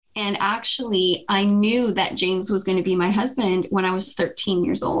And actually, I knew that James was going to be my husband when I was 13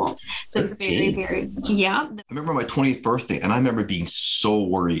 years old. Yeah. I remember my 20th birthday, and I remember being so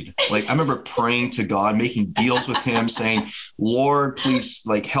worried. Like, I remember praying to God, making deals with him, saying, Lord, please,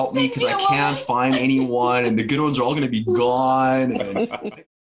 like, help me because I can't find anyone, and the good ones are all going to be gone.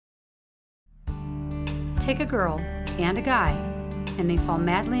 Take a girl and a guy, and they fall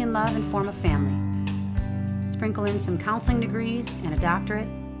madly in love and form a family. Sprinkle in some counseling degrees and a doctorate,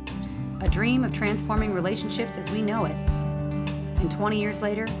 a dream of transforming relationships as we know it. And 20 years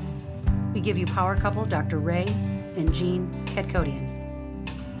later, we give you power couple Dr. Ray and Jean Ketkodian.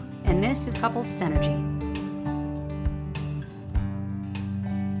 And this is Couples Synergy.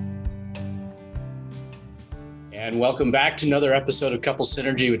 And welcome back to another episode of Couples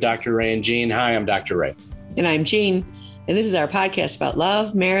Synergy with Dr. Ray and Jean. Hi, I'm Dr. Ray. And I'm Jean. And this is our podcast about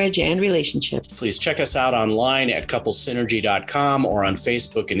love, marriage, and relationships. Please check us out online at couplesynergy.com or on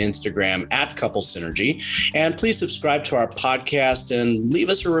Facebook and Instagram at Couple Synergy. And please subscribe to our podcast and leave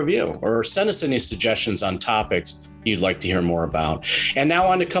us a review or send us any suggestions on topics you'd like to hear more about. And now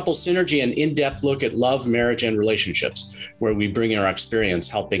on to Couple Synergy, an in-depth look at love, marriage, and relationships, where we bring our experience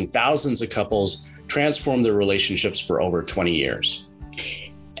helping thousands of couples transform their relationships for over 20 years.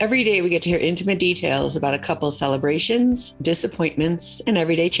 Every day we get to hear intimate details about a couple's celebrations, disappointments, and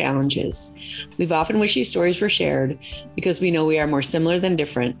everyday challenges. We've often wished these stories were shared because we know we are more similar than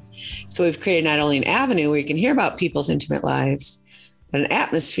different. So we've created not only an avenue where you can hear about people's intimate lives, but an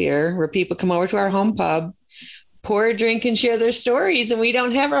atmosphere where people come over to our home pub, pour a drink, and share their stories, and we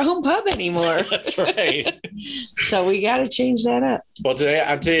don't have our home pub anymore. That's right. So we got to change that up. Well, today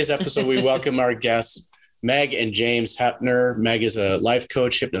on today's episode, we welcome our guests, Meg and James Heppner. Meg is a life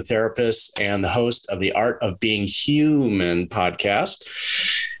coach, hypnotherapist, and the host of the Art of Being Human podcast.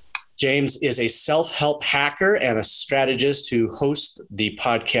 James is a self-help hacker and a strategist who hosts the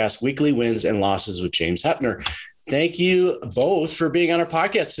podcast Weekly Wins and Losses with James Heppner. Thank you both for being on our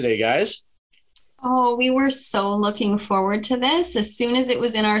podcast today, guys. Oh, we were so looking forward to this. As soon as it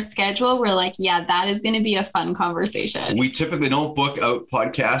was in our schedule, we're like, yeah, that is going to be a fun conversation. We typically don't book out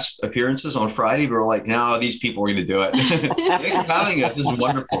podcast appearances on Friday, but we're like, no, these people are going to do it. Thanks for having us. This is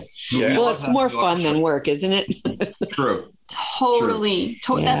wonderful. Yeah. Well, it's more fun than work, isn't it? True. Totally.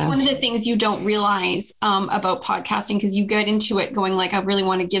 Yeah. That's one of the things you don't realize about podcasting, because you get into it going like, I really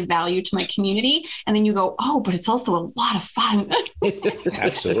want to give value to my community. And then you go, oh, but it's also a lot of fun.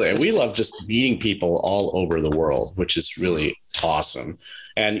 Absolutely. And we love just meeting people all over the world, which is really awesome.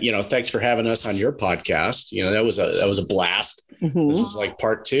 And, thanks for having us on your podcast. That was a blast. Mm-hmm. This is like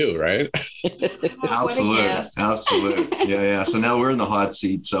part 2, right? Absolutely. Yeah. So now we're in the hot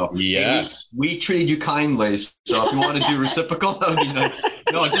seat. So yes, we treated you kindly. So if you want to do reciprocal, that would be nice.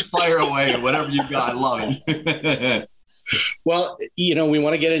 No, just fire away. Whatever you got. I love it. Well, we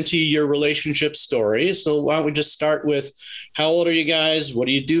want to get into your relationship story. So why don't we just start with, how old are you guys? What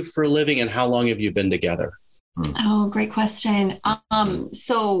do you do for a living? And how long have you been together? Oh, great question.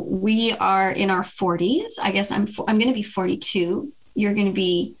 So we are in our 40s. I guess I'm going to be 42. You're going to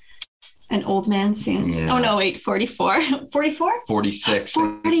be an old man soon. Yeah. Oh, no, wait, 44, 44, 46.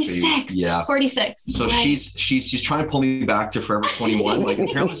 46. Yeah. 46. So right. she's trying to pull me back to Forever 21. Like,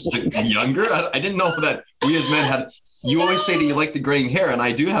 apparently younger. I didn't know that we as men had. You always say that you like the graying hair, and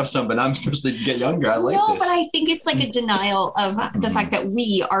I do have some, but I'm supposed to get younger. I like this. No, but I think it's like a denial of the fact that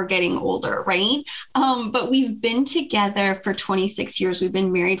we are getting older, right? But we've been together for 26 years. We've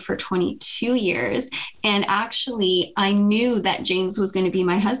been married for 22 years. And actually, I knew that James was going to be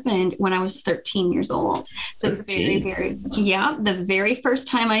my husband when I was 13 years old. The very first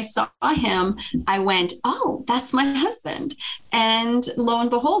time I saw him, I went, oh, that's my husband. And lo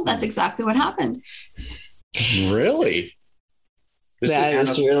and behold, that's exactly what happened. Really? That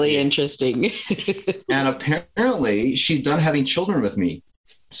is really interesting. And apparently she's done having children with me.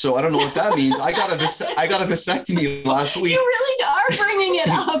 So I don't know what that means. I got a vasectomy last week. You really are bringing it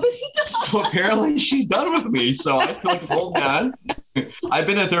up. So apparently she's done with me. So I feel like an old man. I've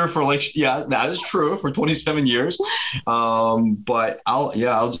been with her for that is true, for 27 years. But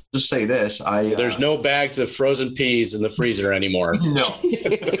I'll just say this. There's no bags of frozen peas in the freezer anymore. No.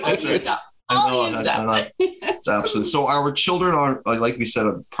 It's absolutely. So our children are, like we said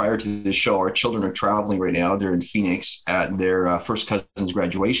prior to this show, our children are traveling right now. They're in Phoenix at their first cousin's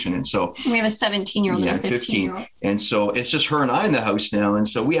graduation. And so we have a 17-year-old and a 15-year-old. And so it's just her and I in the house now. And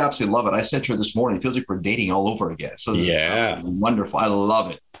so we absolutely love it. I said to her this morning, it feels like we're dating all over again. So this is wonderful. I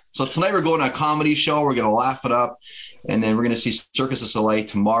love it. So tonight we're going to a comedy show. We're going to laugh it up. And then we're going to see Circus of Soleil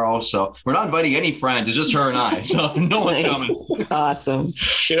tomorrow. So we're not inviting any friends. It's just her and I. So no one's coming. Awesome.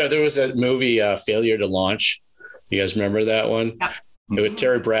 There was a movie, Failure to Launch. You guys remember that one? Yeah.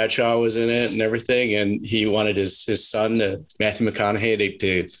 Terry Bradshaw was in it and everything. And he wanted his son, Matthew McConaughey,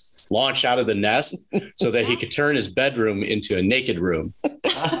 to launch out of the nest so that he could turn his bedroom into a naked room.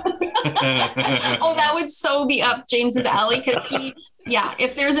 Oh, that would so be up James's alley, because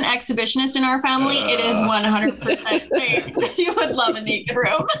if there's an exhibitionist in our family, it is 100% he would love a naked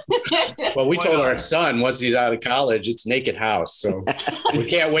room. Well, we told our son once he's out of college, it's naked house. So we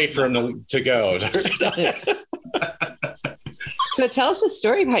can't wait for him to go. So tell us the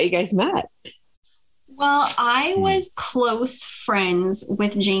story of how you guys met. Well, I was close friends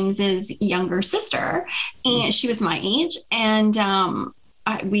with James's younger sister, and she was my age, and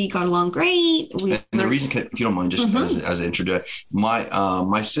we got along great. And the reason, if you don't mind, just as an introduction,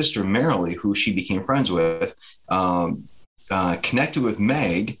 my sister Marilee, who she became friends with, connected with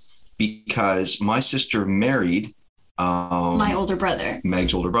Meg because my sister married my older brother,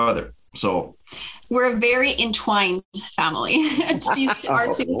 Meg's older brother. So we're a very entwined family. These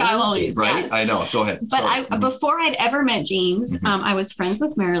are two families, right? Yes. I know. Go ahead. But before I'd ever met James, I was friends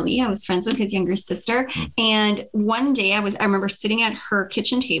with Marilee. I was friends with his younger sister. And one day I remember sitting at her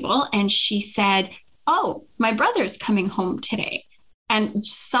kitchen table, and she said, "Oh, my brother's coming home today." And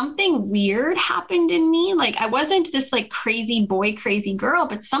something weird happened in me. Like, I wasn't this like crazy boy, crazy girl,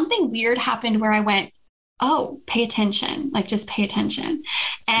 but something weird happened where I went, "Oh, pay attention, like just pay attention."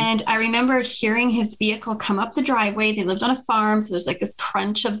 And I remember hearing his vehicle come up the driveway. They lived on a farm, so there's like this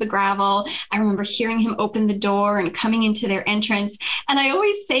crunch of the gravel. I remember hearing him open the door and coming into their entrance. And I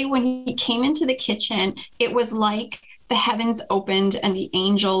always say when he came into the kitchen, it was like the heavens opened and the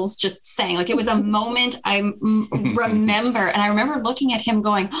angels just sang. Like, it was a moment I remember. And I remember looking at him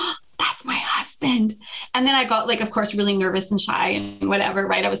going, "Oh, that's my husband." And then I got, like, of course, really nervous and shy and whatever,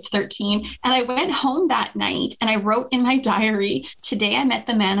 right? I was 13. And I went home that night and I wrote in my diary, "Today I met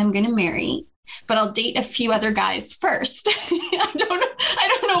the man I'm going to marry, but I'll date a few other guys first." I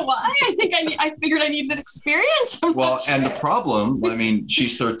don't know why. I think I figured I needed experience. Well, and the problem, I mean,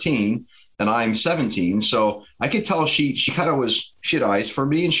 she's 13 and I'm 17. So I could tell she had eyes for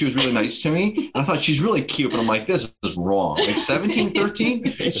me, and she was really nice to me. And I thought she's really cute, but I'm like, this is wrong. Like 17,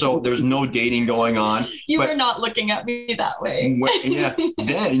 13. So there's no dating going on. You were not looking at me that way. Yeah.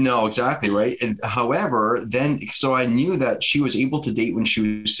 Then, no, exactly. Right. And however, so I knew that she was able to date when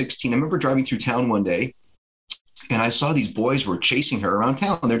she was 16. I remember driving through town one day and I saw these boys were chasing her around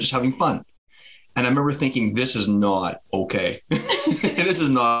town. They're just having fun. And I remember thinking, this is not okay. This is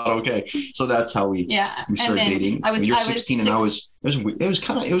not okay. So that's how we started dating. You're 16 and it was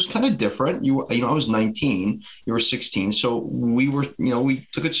kind of different. I was 19, you were 16. So we were, we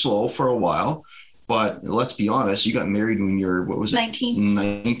took it slow for a while, but let's be honest, you got married when you're, 19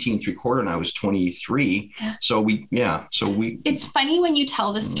 3/4, and I was 23. Yeah. So it's funny when you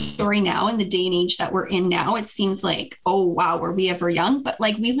tell the story now in the day and age that we're in now, it seems like, oh wow, were we ever young? But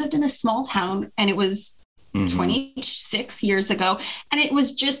like, we lived in a small town and it was 26 years ago. And it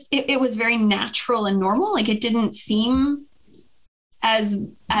was just, it was very natural and normal. Like, it didn't seem as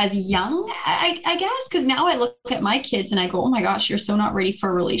young, I guess, because now I look at my kids and I go, oh my gosh, you're so not ready for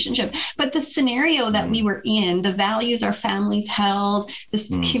a relationship. But the scenario that we were in, the values our families held, this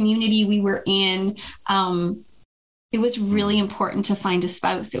community we were in, it was really important to find a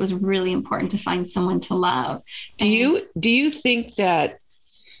spouse. It was really important to find someone to love. Do you think that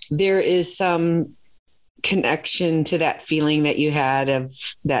there is some connection to that feeling that you had of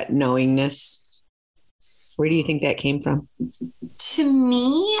that knowingness? Where do you think that came from? To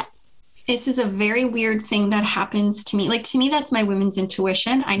me, this is a very weird thing that happens to me. Like, to me, that's my women's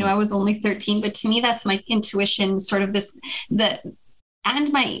intuition. I know I was only 13, but to me, that's my intuition, sort of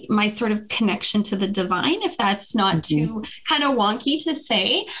and my sort of connection to the divine, if that's not too kind of wonky to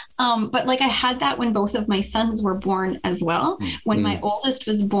say. But like, I had that when both of my sons were born as well. When my oldest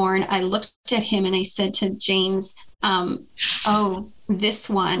was born, I looked at him and I said to James, oh, this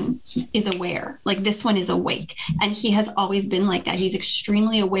one is aware, like this one is awake. And he has always been like that. He's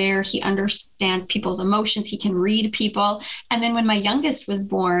extremely aware. He understands people's emotions. He can read people. And then when my youngest was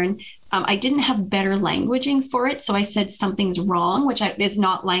born, I didn't have better languaging for it. So I said something's wrong, which is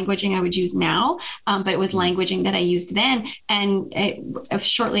not languaging I would use now, but it was languaging that I used then. And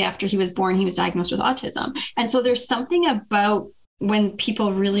shortly after he was born, he was diagnosed with autism. And so there's something about when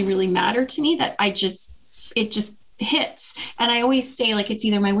people really, really matter to me that it just hits. And I always say, like, it's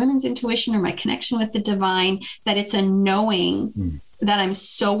either my women's intuition or my connection with the divine, that it's a knowing that I'm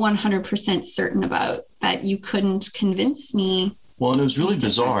so 100% certain about that you couldn't convince me. Well, and it was really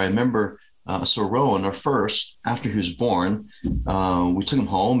bizarre. I remember, so Rowan, our first, after he was born, we took him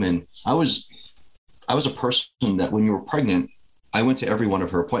home, and I was a person that when you were pregnant, I went to every one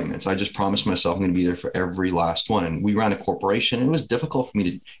of her appointments. I just promised myself I'm going to be there for every last one. And we ran a corporation, and it was difficult for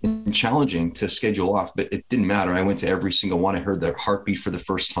me and challenging to schedule off, but it didn't matter. I went to every single one. I heard their heartbeat for the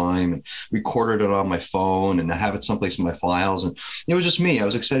first time and recorded it on my phone, and I have it someplace in my files. And it was just me. I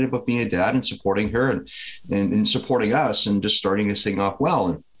was excited about being a dad and supporting her and supporting us and just starting this thing off well.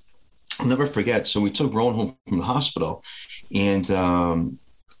 And I'll never forget. So we took Rowan home from the hospital, and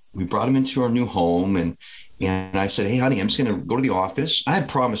we brought him into our new home, and I said, hey, honey, I'm just going to go to the office. I had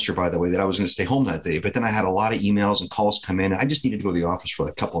promised her, by the way, that I was going to stay home that day. But then I had a lot of emails and calls come in. I just needed to go to the office for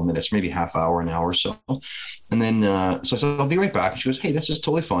like a couple of minutes, maybe half hour, an hour or so. And then so I said, I'll be right back. And she goes, hey, this is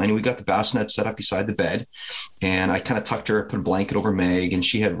totally fine. And we got the bassinet set up beside the bed. And I kind of tucked her, put a blanket over Meg, and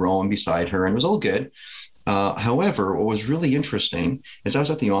she had Rowan beside her, and it was all good. However, what was really interesting is I was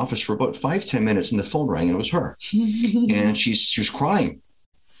at the office for about 5-10 minutes, and the phone rang, and it was her. And she was crying.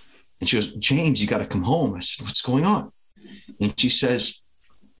 And she goes, James, you got to come home. I said, what's going on? And she says,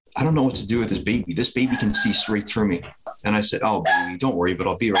 I don't know what to do with this baby. This baby can see straight through me. And I said, oh, baby, don't worry, but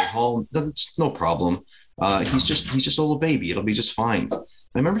I'll be right home. That's no problem. He's just a little baby. It'll be just fine. I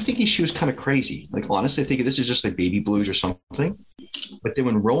remember thinking she was kind of crazy. Like, honestly, thinking this is just like baby blues or something. But then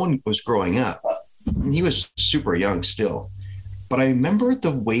when Rowan was growing up, he was super young still. But I remember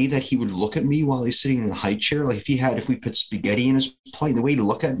the way that he would look at me while he's sitting in the high chair. Like if we put spaghetti in his plate, the way he'd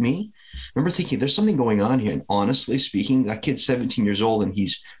look at me, I remember thinking there's something going on here. And honestly speaking, that kid's 17 years old, and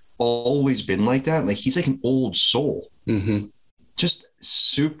he's always been like that. Like he's like an old soul. Mm-hmm. Just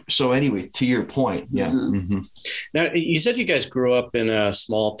super. So anyway, to your point. Yeah. Mm-hmm. Mm-hmm. Now you said you guys grew up in a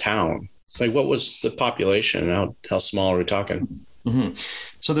small town. Like what was the population? How small are we talking? Mm-hmm.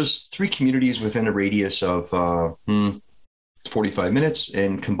 So there's 3 communities within a radius of 45 minutes,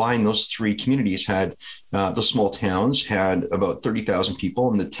 and combined those 3 communities had the small towns had about 30,000 people,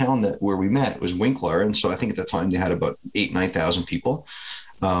 and the town where we met was Winkler, and so I think at the time they had about 9,000 people.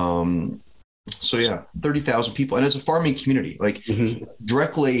 So yeah, 30,000 people, and it's a farming community, like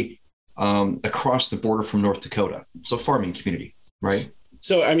directly across the border from North Dakota. It's a farming community, right?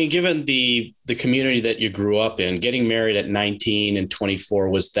 So, I mean, given the community that you grew up in, getting married at 19 and 24,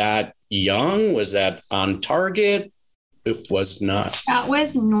 was that young? Was that on target? It was not. That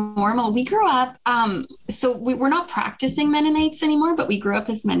was normal. We grew up, so we're not practicing Mennonites anymore, but we grew up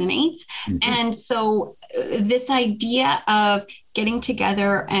as Mennonites. Mm-hmm. And so this idea of getting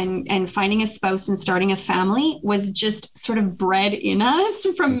together and finding a spouse and starting a family was just sort of bred in us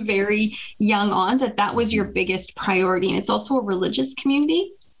from very young on, that was your biggest priority. And it's also a religious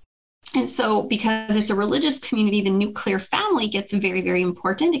community. And so because it's a religious community, the nuclear family gets very, very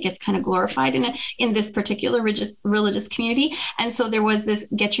important. It gets kind of glorified in this particular religious community. And so there was this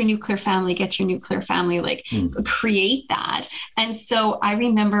get your nuclear family, like create that. And so I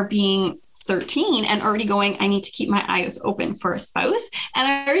remember being 13 and already going, I need to keep my eyes open for a spouse. And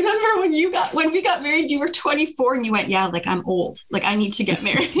I remember when we got married, you were 24 and you went, yeah, like I'm old, like I need to get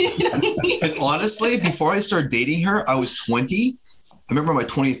married. And honestly, before I started dating her, I was 20. I remember my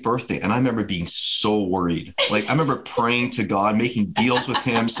 20th birthday, and I remember being so worried. Like, I remember praying to God, making deals with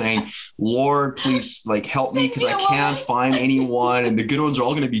him, saying, Lord, please, like, help me because I can't find anyone, and the good ones are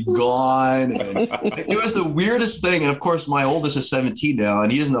all going to be gone. And it was the weirdest thing. And of course, my oldest is 17 now,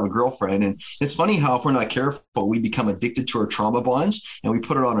 and he doesn't have a girlfriend. And it's funny how, if we're not careful, we become addicted to our trauma bonds, and we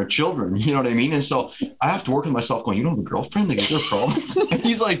put it on our children. You know what I mean? And so I have to work with myself going, you don't have a girlfriend? Like, is there a problem? And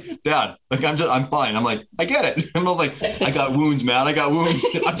he's like, Dad, like, I'm fine. I'm like, I get it. I'm like, I got wounds, man. I got wounds.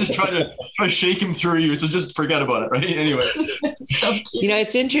 I'm just trying to shake him through you. So just forget about it. Right. Anyway. You know,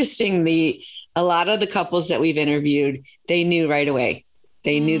 it's interesting. A lot of the couples that we've interviewed, they knew right away.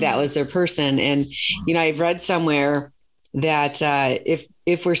 They knew that was their person. And, you know, I've read somewhere that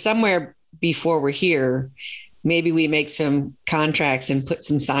if we're somewhere before we're here, maybe we make some contracts and put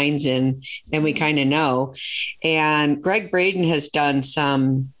some signs in and we kind of know. And Greg Braden has done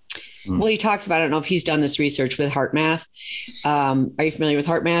some, well, he talks about, I don't know if he's done this research with HeartMath. Are you familiar with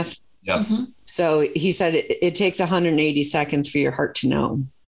HeartMath? Yeah. Mm-hmm. So he said it takes 180 seconds for your heart to know.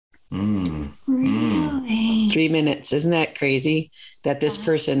 Really? 3 minutes. Isn't that crazy that this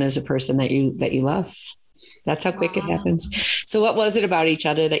person is a person that you love? That's how quick it happens. So what was it about each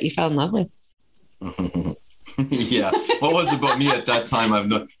other that you fell in love with? Yeah. What was it about me at that time?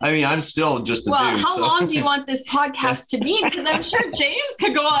 I'm still just a dude. Well, how long do you want this podcast to be? Because I'm sure James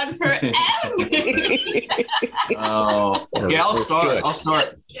could go on forever. Oh, okay. I'll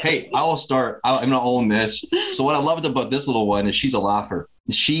start. Hey, I will start. I'm going to own this. So what I loved about this little one is she's a laugher.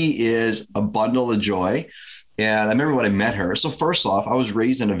 She is a bundle of joy. And I remember when I met her. So first off, I was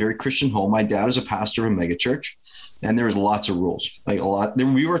raised in a very Christian home. My dad is a pastor of a megachurch. And there was lots of rules, like a lot.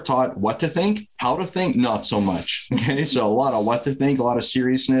 We were taught what to think, how to think, not so much. Okay. So a lot of what to think, a lot of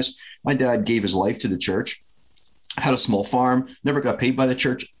seriousness. My dad gave his life to the church, had a small farm, never got paid by the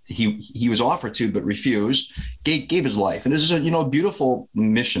church. He was offered to, but refused, gave his life. And this is a, beautiful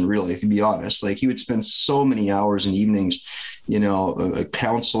mission, really, if you be honest. Like he would spend so many hours and evenings,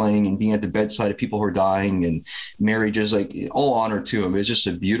 counseling and being at the bedside of people who are dying and marriages, like all honor to him. It's just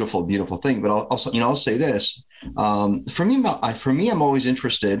a beautiful, beautiful thing. But I'll say this, for me, I'm always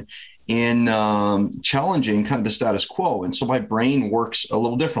interested in challenging kind of the status quo. And so my brain works a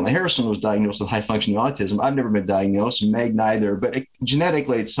little differently. Harrison was diagnosed with high functioning autism. I've never been diagnosed, and Meg neither, but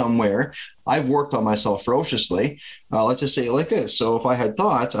genetically it's somewhere. I've worked on myself ferociously. Let's just say it like this. So if I had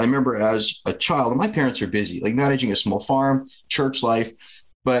thoughts, I remember as a child, and my parents are busy, like managing a small farm, church life,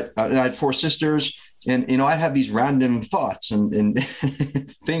 but I had 4 sisters. And, I'd have these random thoughts and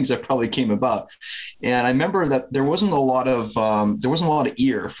things that probably came about. And I remember that there wasn't a lot of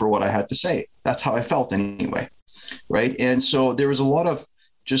ear for what I had to say. That's how I felt anyway. Right. And so there was a lot of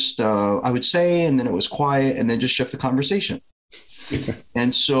just, I would say, and then it was quiet and then just shift the conversation.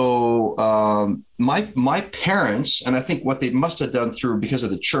 And so my parents, and I think what they must have done because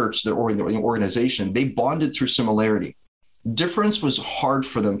of the church, the organization, they bonded through similarity. Difference was hard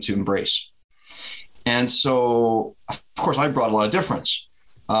for them to embrace. And so, of course, I brought a lot of difference.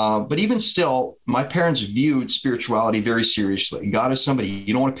 But even still, my parents viewed spirituality very seriously. God is somebody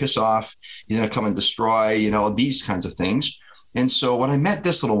you don't want to piss off. He's going to come and destroy, these kinds of things. And so when I met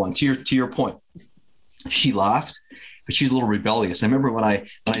this little one, to your point, she laughed, but she's a little rebellious. I remember when I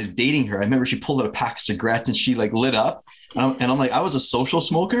was dating her, I remember she pulled out a pack of cigarettes and she like lit up. And I'm like, I was a social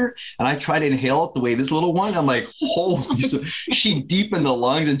smoker and I tried to inhale it the way this little one, I'm like, holy, she deepened the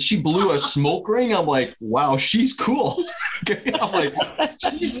lungs and she blew a smoke ring. I'm like, wow, she's cool. I'm like,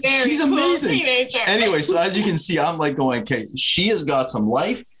 she's amazing. Cool. Anyway, so as you can see, I'm like going, okay, she has got some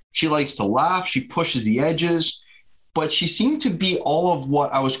life. She likes to laugh. She pushes the edges, but she seemed to be all of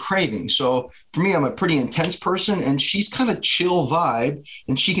what I was craving. So for me, I'm a pretty intense person and she's kind of chill vibe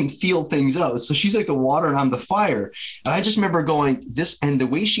and she can feel things out. So she's like the water and I'm the fire. And I just remember going and the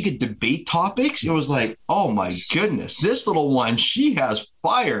way she could debate topics, it was like, oh my goodness, this little one, she has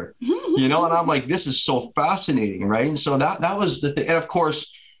fire, and I'm like, this is so fascinating. Right. And so that was the thing. And of course,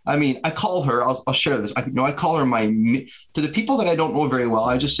 I mean, I call her, I'll share this. I call her to the people that I don't know very well,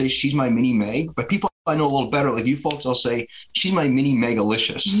 I just say she's my mini Meg, but people I know a little better, like you folks, I'll say she's my mini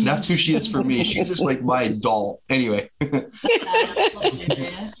Megalicious. That's who she is for me. She's just like my doll. Anyway.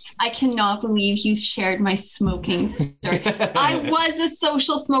 I cannot believe you shared my smoking story. I was a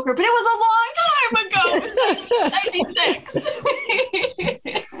social smoker, but it was a long time ago. It was like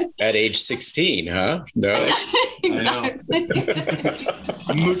 96. At age 16, huh? No. Exactly.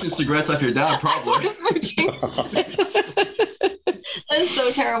 I know. Mooching cigarettes off your dad, probably. That's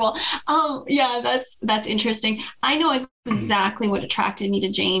so terrible. That's interesting. I know exactly what attracted me to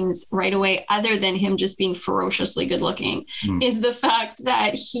James right away, other than him just being ferociously good looking, is the fact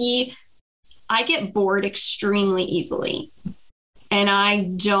that I get bored extremely easily and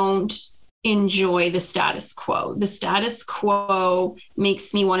I don't enjoy the status quo. The status quo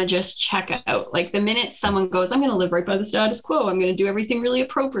makes me want to just check out. Like the minute someone goes, I'm going to live right by the status quo, I'm going to do everything really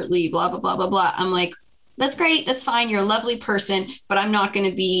appropriately, blah, blah, blah, blah, blah. I'm like, that's great. That's fine. You're a lovely person, but I'm not going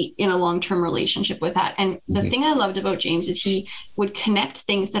to be in a long-term relationship with that. And the thing I loved about James is he would connect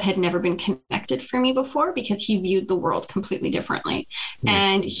things that had never been connected for me before because he viewed the world completely differently.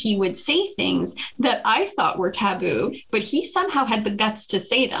 And he would say things that I thought were taboo, but he somehow had the guts to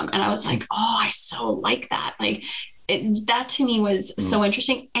say them. And I was like, oh, I so like that. Like that to me was so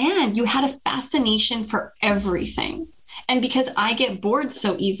interesting. And you had a fascination for everything. And because I get bored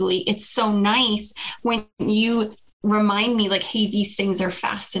so easily, it's so nice when you remind me like, hey, these things are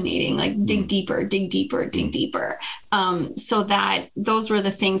fascinating, like dig deeper, dig deeper, dig deeper. So that those were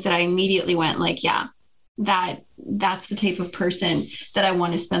the things that I immediately went like, yeah, that's the type of person that I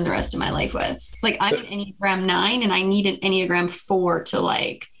want to spend the rest of my life with. Like I'm an Enneagram 9 and I need an Enneagram 4 to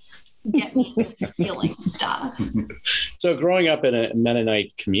like get me to feeling stuff. So growing up in a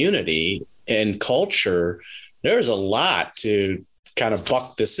Mennonite community and culture, there's a lot to kind of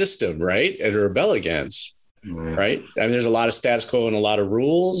buck the system, right? And rebel against, right? I mean, there's a lot of status quo and a lot of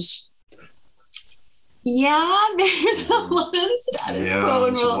rules. Yeah, there's a lot of status quo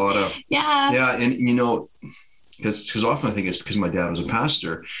and rules. Yeah. And, because often I think it's because my dad was a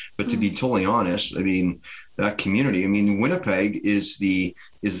pastor, but to be totally honest, I mean, that community, I mean, Winnipeg is the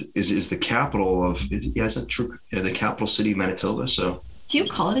capital of, is that true? The capital city of Manitoba. So Do you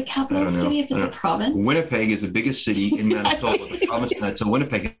call it a capital city if it's a province? Winnipeg is the biggest city in Manitoba. The province of Manitoba.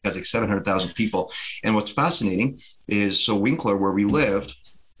 Winnipeg has like 700,000 people. And what's fascinating is, so Winkler, where we lived,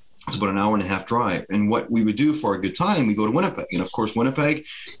 it's about an hour and a half drive. And what we would do for a good time, we go to Winnipeg. And of course, Winnipeg,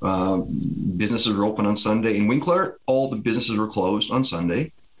 businesses were open on Sunday. In Winkler, all the businesses were closed on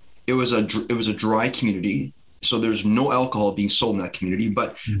Sunday. It was a dry community. So there's no alcohol being sold in that community,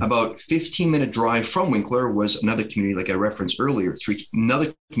 but about 15-minute drive from Winkler was another community, like I referenced earlier,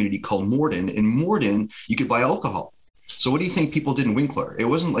 another community called Morden. In Morden, you could buy alcohol. So what do you think people did in Winkler? It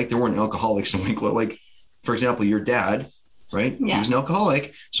wasn't like there weren't alcoholics in Winkler. Like, for example, your dad, right? Yeah. He was an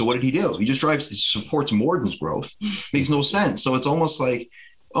alcoholic. So what did he do? He just supports Morden's growth. Makes no sense. So it's almost like,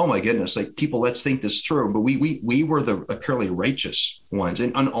 oh my goodness, like people, let's think this through. But we were the apparently righteous ones.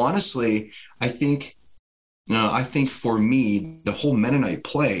 And honestly, I think for me, the whole Mennonite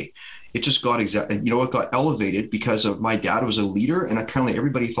play, it just got it got elevated because of my dad was a leader, and apparently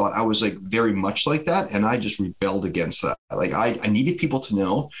everybody thought I was like very much like that. And I just rebelled against that. Like I needed people to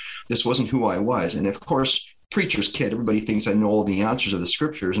know this wasn't who I was. And of course, preacher's kid, everybody thinks I know all the answers of the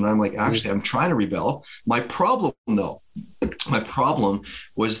scriptures. And I'm like, actually, I'm trying to rebel. My problem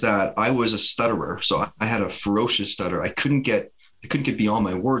was that I was a stutterer. So I had a ferocious stutter. I couldn't get beyond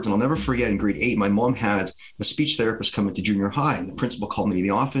my words. And I'll never forget, in grade 8, my mom had a speech therapist come into junior high, and the principal called me to the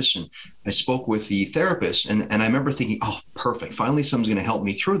office, and I spoke with the therapist. And I remember thinking, oh, perfect. Finally, someone's going to help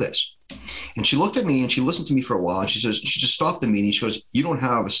me through this. And she looked at me and she listened to me for a while. And she just stopped the meeting. She goes, you don't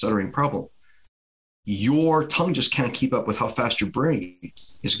have a stuttering problem. Your tongue just can't keep up with how fast your brain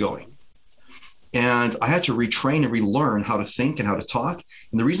is going. And I had to retrain and relearn how to think and how to talk.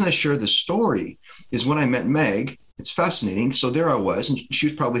 And the reason I share this story is when I met Meg, it's fascinating. So there I was, and she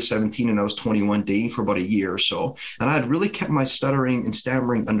was probably 17 and I was 21, dating for about a year or so. And I had really kept my stuttering and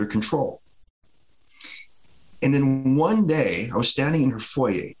stammering under control. And then one day I was standing in her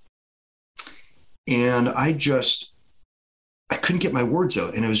foyer, and I couldn't get my words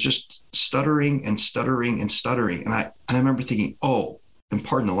out. And it was just stuttering and stuttering and stuttering. And I remember thinking, oh, and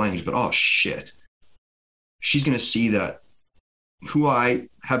pardon the language, but oh shit. She's going to see that who I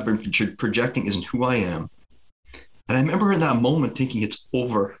have been projecting isn't who I am. And I remember in that moment thinking, it's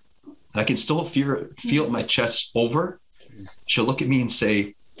over. I can still feel it in my chest, over. She'll look at me and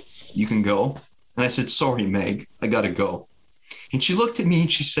say, you can go. And I said, sorry, Meg, I got to go. And she looked at me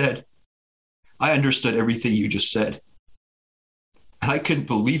and she said, I understood everything you just said. And I couldn't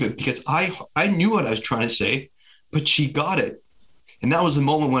believe it, because I knew what I was trying to say, but she got it. And that was the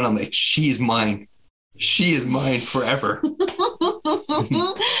moment when I'm like, she is mine. She is mine forever.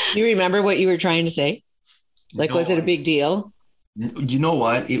 You remember what you were trying to say? Like, was it a big deal? You know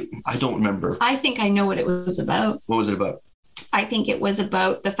what? I don't remember. I think I know what it was about. What was it about? I think it was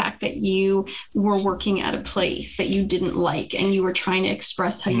about the fact that you were working at a place that you didn't like, and you were trying to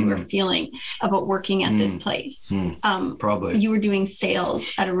express how you were feeling about working at this place. Probably. You were doing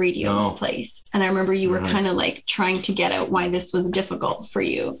sales at a radio place. And I remember you were kind of like trying to get out why this was difficult for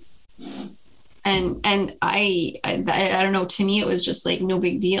you. And I don't know, to me, it was just like no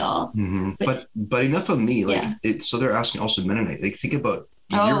big deal. But enough of me. Like, so they're asking also Mennonite, like, think about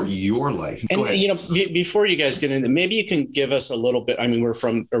your life. Go ahead. Before you guys get into, maybe you can give us a little bit. I mean, we're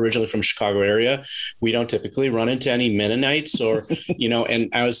originally from Chicago area. We don't typically run into any Mennonites, or, and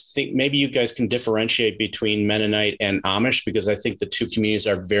I was thinking maybe you guys can differentiate between Mennonite and Amish, because I think the two communities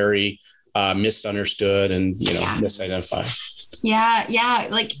are very misunderstood and, misidentified. Yeah.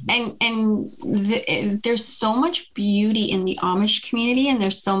 Like, there's so much beauty in the Amish community, and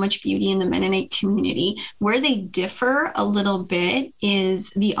there's so much beauty in the Mennonite community. Where they differ a little bit is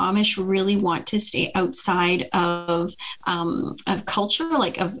the Amish really want to stay outside of culture,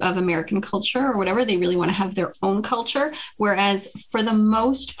 like of American culture or whatever. They really want to have their own culture. Whereas for the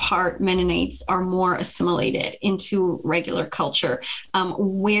most part, Mennonites are more assimilated into regular culture.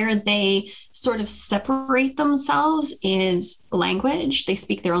 Where they sort of separate themselves is language. They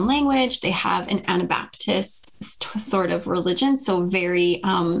speak their own language. They have an Anabaptist sort of religion. So very,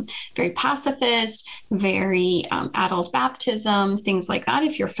 very pacifist, very adult baptism, things like that.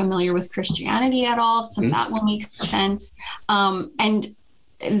 If you're familiar with Christianity at all, some of that will make sense. And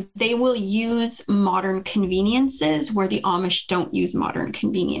they will use modern conveniences where the Amish don't use modern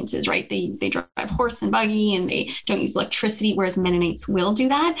conveniences, right? They drive horse and buggy, and they don't use electricity, whereas Mennonites will do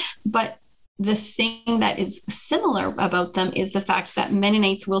that. But the thing that is similar about them is the fact that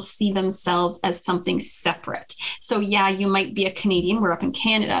Mennonites will see themselves as something separate. So yeah, you might be a Canadian. We're up in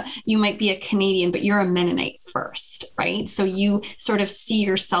Canada. You might be a Canadian, but you're a Mennonite first, right? So you sort of see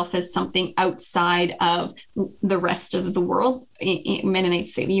yourself as something outside of the rest of the world.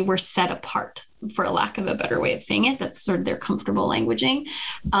 Mennonites say you were set apart. for a lack of a better way of saying it. That's sort of their comfortable languaging.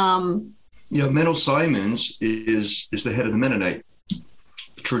 Menno Simons is the head of the Mennonite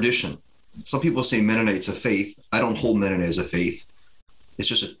tradition. Some people say Mennonite's a faith. I don't hold Mennonite as a faith. It's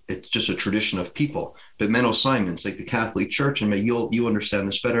just a tradition of people. But Menno Simons, like the Catholic Church, and you understand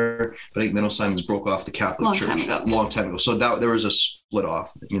this better, but I think Menno Simons broke off the Catholic Church a long time ago. So that there was a split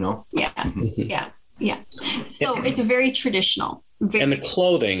off, Yeah. Yeah. So it's very traditional. And the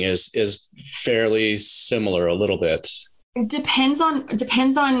clothing is fairly similar a little bit. It depends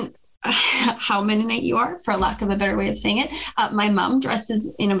on how Mennonite you are, for lack of a better way of saying it. My mom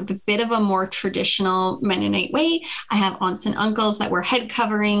dresses in a bit of a more traditional Mennonite way. I have aunts and uncles that wear head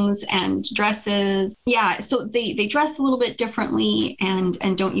coverings and dresses. Yeah, so they dress a little bit differently and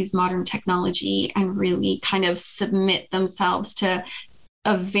don't use modern technology and really kind of submit themselves to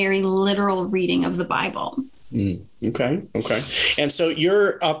a very literal reading of the Bible. Okay. And so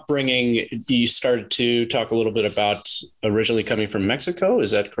your upbringing, you started to talk a little bit about originally coming from Mexico.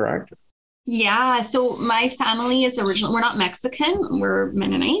 Is that correct? Yeah. So my family is we're not Mexican, we're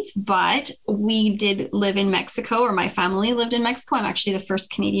Mennonites, but we did live in Mexico, or my family lived in Mexico. I'm actually the first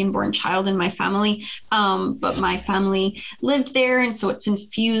Canadian born child in my family. But my family lived there. And so it's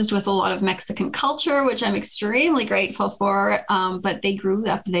infused with a lot of Mexican culture, which I'm extremely grateful for. But they grew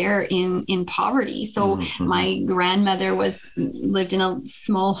up there in poverty. So my grandmother lived in a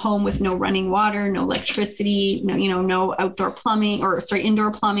small home with no running water, no electricity, no outdoor plumbing,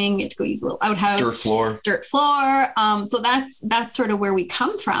 indoor plumbing. You had to go use a little outhouse, dirt floor. So that's sort of where we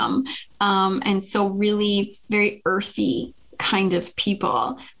come from. And so really very earthy kind of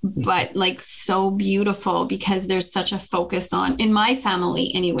people, but like so beautiful, because there's such a focus on, in my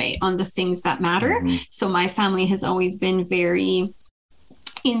family anyway, on the things that matter. So my family has always been very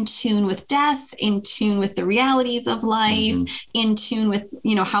in tune with death, in tune with the realities of life, in tune with,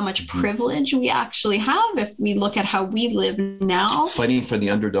 how much privilege we actually have if we look at how we live now. Fighting for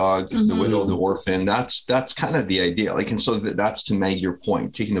the underdog, the widow, the orphan, that's kind of the idea. Like, and so that's to Meg, your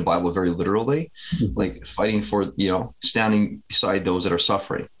point, taking the Bible very literally, like fighting for, standing beside those that are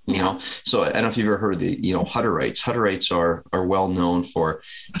suffering. So I don't know if you've ever heard of the, Hutterites. Hutterites are well known for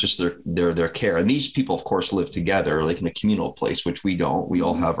just their care. And these people, of course, live together, like in a communal place, which we don't. We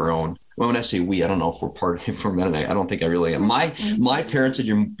all have our own. Well, when I say we, I don't know if we're part of for Mennonite. I don't think I really am. My parents said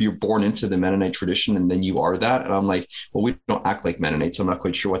you're born into the Mennonite tradition and then you are that. And I'm like, well, we don't act like Mennonites. I'm not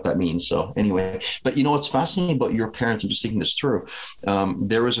quite sure what that means. So anyway, but what's fascinating about your parents, I'm just thinking this through.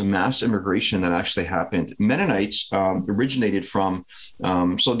 There was a mass immigration that actually happened. Mennonites originated from,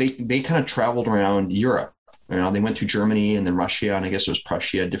 so they kind of traveled around Europe. They went through Germany and then Russia, and I guess it was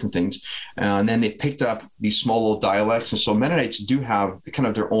Prussia, different things. And then they picked up these small little dialects. And so Mennonites do have kind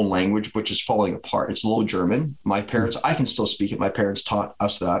of their own language, which is falling apart. It's Low German. My parents, I can still speak it. My parents taught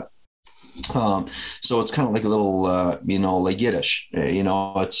us that. So it's kind of like a little, like Yiddish,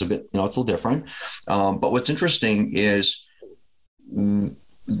 it's a bit, it's a little different. But what's interesting is the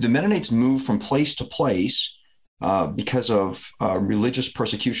Mennonites moved from place to place because of religious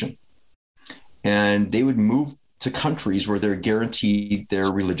persecution. And they would move to countries where they're guaranteed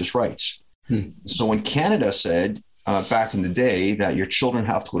their religious rights. So when Canada said back in the day that your children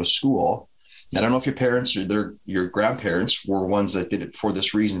have to go to school, I don't know if your parents or your grandparents were ones that did it for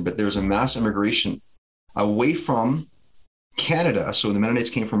this reason, but there's a mass immigration away from Canada. So the Mennonites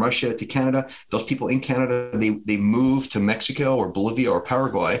came from Russia to Canada. Those people in Canada, they moved to Mexico or Bolivia or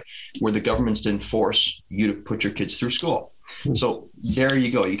Paraguay, where the governments didn't force you to put your kids through school. So there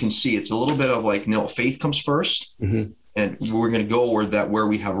you go. You can see it's a little bit of like, faith comes first, and we're going to go where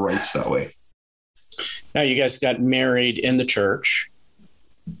we have rights that way. Now you guys got married in the church,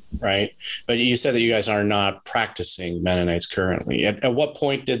 right? But you said that you guys are not practicing Mennonites currently. At what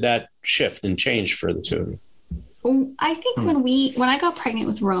point did that shift and change for the two of you? I think when I got pregnant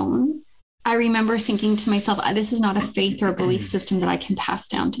with Roan, I remember thinking to myself, this is not a faith or a belief system that I can pass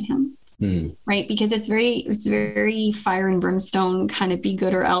down to him. Right. Because it's very fire and brimstone kind of be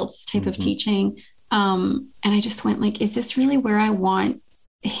good or else type of teaching. And I just went like, is this really where I want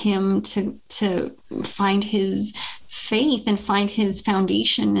him to find his faith and find his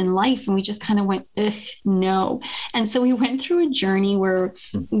foundation in life? And we just kind of went, no. And so we went through a journey where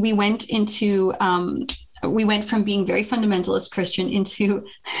we went from being very fundamentalist Christian into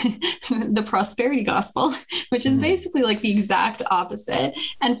the prosperity gospel, which is basically like the exact opposite.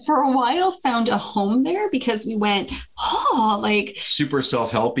 And for a while found a home there because we went, like super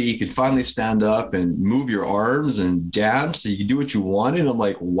self-helpy. You could finally stand up and move your arms and dance. So you can do what you want. And I'm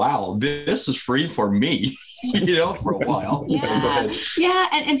like, wow, this is free for me, for a while. Yeah.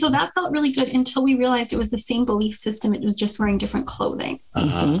 And so that felt really good until we realized it was the same belief system. It was just wearing different clothing.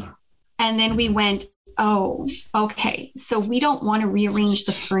 And then we went, oh, okay. So we don't want to rearrange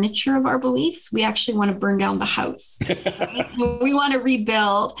the furniture of our beliefs. We actually want to burn down the house. Right? We want to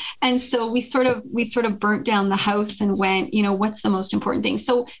rebuild. And so we sort of burnt down the house and went, you know, what's the most important thing?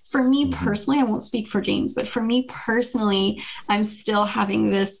 So for me personally, I won't speak for James, but for me personally, I'm still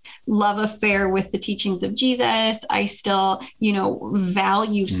having this love affair with the teachings of Jesus. I still, you know,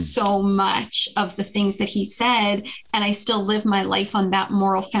 value so much of the things that he said, and I still live my life on that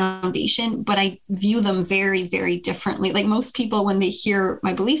moral foundation, but I view them very, very differently. Like most people, when they hear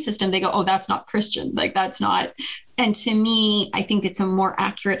my belief system, they go, oh, that's not Christian. Like that's not. And to me, I think it's a more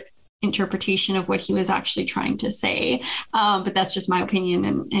accurate interpretation of what he was actually trying to say. But that's just my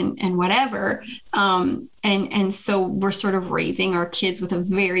opinion and whatever. And so we're sort of raising our kids with a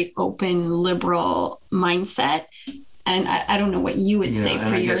very open, liberal mindset. And I don't know what you would say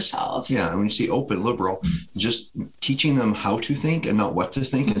for yourself. Yeah, when you say open, liberal, just teaching them how to think and not what to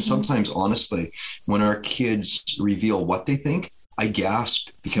think. And sometimes, honestly, when our kids reveal what they think, I gasp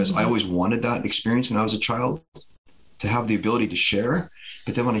because I always wanted that experience when I was a child to have the ability to share.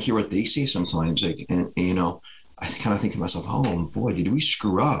 But then when I hear what they say sometimes, like, and, you know, I kind of think to myself, oh boy, did we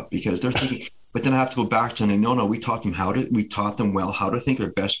screw up? Because they're thinking, but then I have to go back to them. No, we taught them how to think our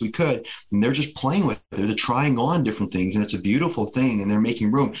best we could. And they're just playing with it. They're trying on different things, and it's a beautiful thing, and they're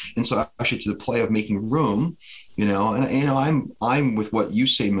making room. And so actually to the play of making room, you know, and you know, I'm with what you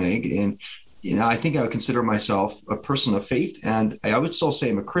say, Meg, and you know, I think I would consider myself a person of faith, and I would still say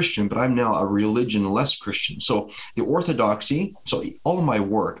I'm a Christian, but I'm now a religion-less Christian. So the orthodoxy, so all of my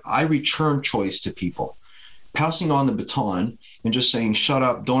work, I return choice to people, passing on the baton and just saying, shut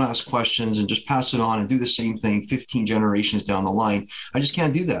up, don't ask questions, and just pass it on and do the same thing 15 generations down the line. I just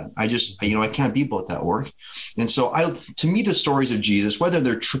can't do that. I can't be about that work. And so to me, the stories of Jesus, whether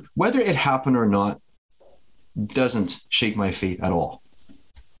they're true, whether it happened or not, doesn't shake my faith at all.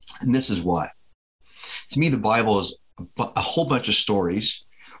 And this is why. To me, the Bible is a whole bunch of stories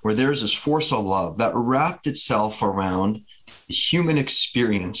where there's this force of love that wrapped itself around the human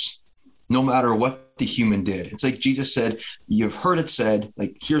experience, no matter what the human did. It's like Jesus said, you've heard it said,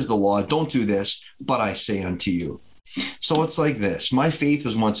 like, here's the law, don't do this, but I say unto you. So it's like this. My faith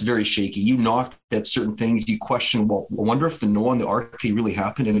was once very shaky. You knocked at certain things. You question, well, I wonder if the Noah and the ark really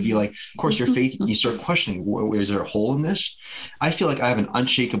happened. And it'd be like, of course, your faith, you start questioning, is there a hole in this? I feel like I have an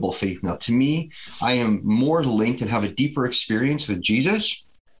unshakable faith now. To me, I am more linked and have a deeper experience with Jesus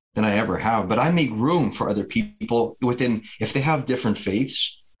than I ever have. But I make room for other people if they have different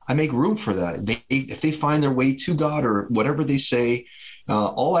faiths, I make room for that. If they find their way to God or whatever they say,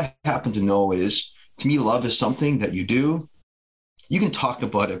 all I happen to know is, to me, love is something that you do. You can talk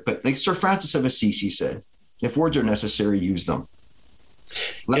about it, but like Sir Francis of Assisi said, if words are necessary, use them.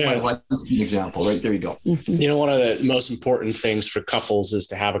 Let my life be an example, right? There you go. You know, one of the most important things for couples is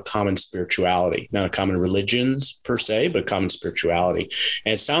to have a common spirituality, not a common religions per se, but common spirituality.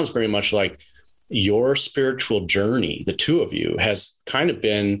 And it sounds very much like your spiritual journey, the two of you, has kind of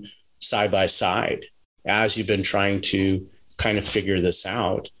been side by side as you've been trying to kind of figure this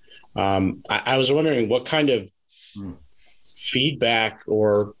out. I was wondering what kind of feedback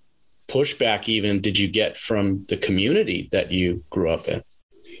or pushback even did you get from the community that you grew up in?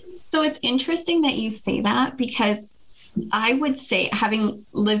 So it's interesting that you say that, because I would say, having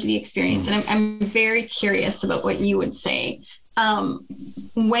lived the experience, and I'm very curious about what you would say.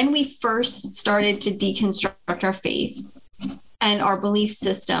 When we first started to deconstruct our faith and our belief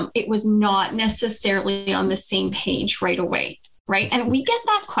system, it was not necessarily on the same page right away. Right. And we get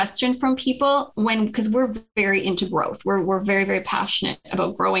that question from people because we're very into growth. We're very, very passionate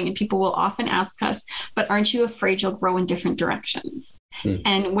about growing, and people will often ask us, but aren't you afraid you'll grow in different directions?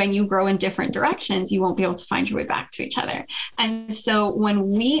 And when you grow in different directions, you won't be able to find your way back to each other. And so when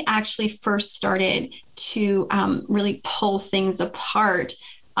we actually first started to really pull things apart,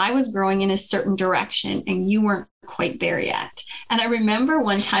 I was growing in a certain direction and you weren't quite there yet. And I remember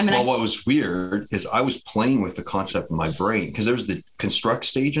one time, what was weird is I was playing with the concept in my brain, because there's the construct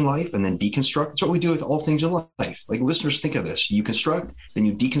stage in life and then deconstruct. That's what we do with all things in life. Like, listeners, think of this: you construct, then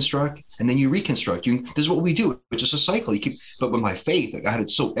you deconstruct, and then you reconstruct. This is what we do. It's just a cycle. But with my faith, like, I had it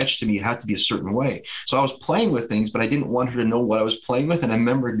so etched to me, it had to be a certain way. So I was playing with things, but I didn't want her to know what I was playing with. And I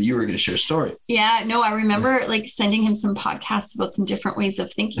remembered you were going to share a story. Yeah, no, I remember like sending him some podcasts about some different ways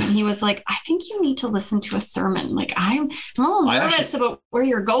of thinking. He was like, I think you need to listen to a sermon. Like, I'm a little nervous about where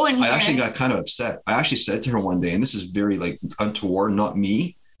you're going here. I actually got kind of upset. I actually said to her one day, and this is very like untoward, not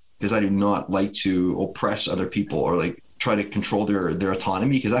me, because I do not like to oppress other people or like try to control their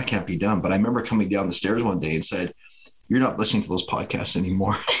autonomy, because that can't be done. But I remember coming down the stairs one day and said, you're not listening to those podcasts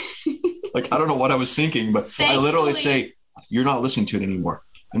anymore. Like, I don't know what I was thinking, but I literally say, you're not listening to it anymore.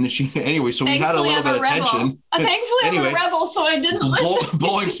 And then anyway, so we had a little bit of tension. Thankfully, anyway, I'm a rebel, so I didn't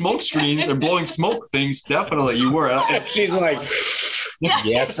blowing smoke screens or blowing smoke things. Definitely, you were. She's like,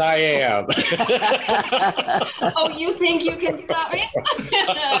 yes, I am. Oh, you think you can stop me?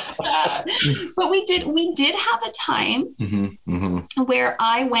 But we did have a time where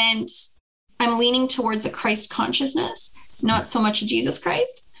I'm leaning towards a Christ consciousness, not so much Jesus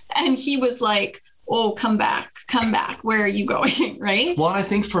Christ. And he was like, oh, come back. Where are you going? Right. Well, I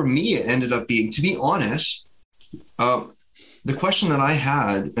think for me, it ended up being, to be honest, the question that I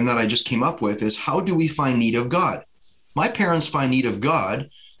had and that I just came up with is, how do we find need of God? My parents find need of God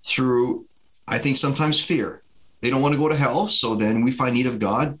through, I think, sometimes fear. They don't want to go to hell. So then we find need of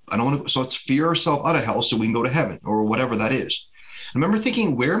God. I don't want to. So it's fear ourselves out of hell so we can go to heaven or whatever that is. I remember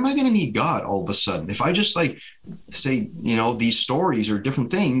thinking, where am I going to need God all of a sudden? If I just like say, these stories or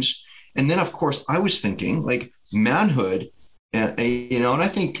different things. And then, of course, I was thinking like manhood, and I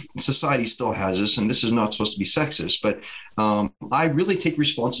think society still has this, and this is not supposed to be sexist, but I really take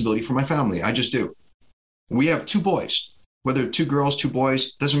responsibility for my family. I just do. We have 2 boys, whether 2 girls, 2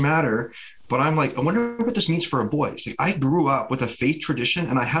 boys, doesn't matter. But I'm like, I wonder what this means for a boy. It's like, I grew up with a faith tradition,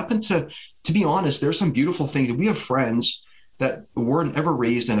 and I happen to be honest, there's some beautiful things. We have friends that weren't ever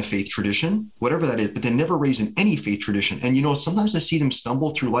raised in a faith tradition, whatever that is, but they're never raised in any faith tradition. And, sometimes I see them stumble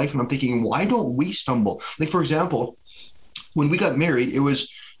through life and I'm thinking, why don't we stumble? Like, for example, when we got married, it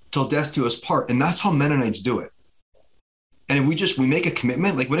was till death do us part. And that's how Mennonites do it. And we make a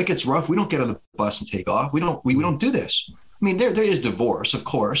commitment. Like when it gets rough, we don't get on the bus and take off. We don't do this. I mean, there is divorce, of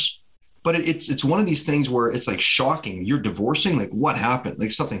course, but it's one of these things where it's like shocking. You're divorcing, like what happened?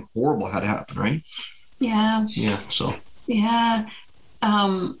 Like something horrible had happened, right? Yeah. Yeah. So. Yeah.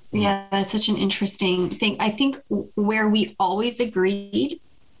 That's such an interesting thing. I think where we always agreed,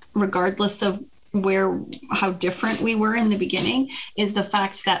 regardless of how different we were in the beginning, is the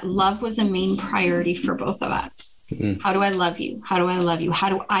fact that love was a main priority for both of us. Mm-hmm. How do I love you? How do I love you? How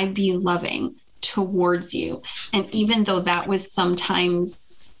do I be loving towards you? And even though that was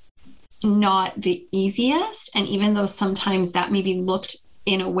sometimes not the easiest, and even though sometimes that maybe looked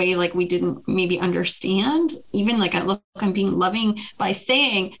in a way like we didn't maybe understand, even like I'm being loving by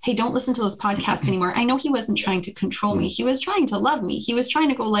saying, hey, don't listen to those podcasts anymore. I know he wasn't trying to control me. He was trying to love me. He was trying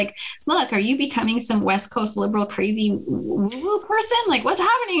to go like, look, are you becoming some West Coast liberal crazy woo-woo person? Like what's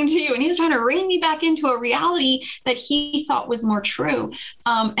happening to you? And he was trying to rein me back into a reality that he thought was more true.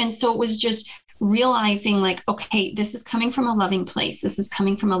 And so it was just realizing like, okay, this is coming from a loving place. This is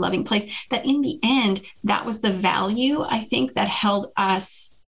coming from a loving place. That in the end, that was the value, I think, that held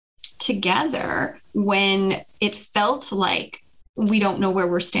us together when it felt like we don't know where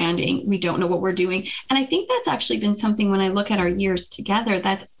we're standing. We don't know what we're doing. And I think that's actually been something when I look at our years together,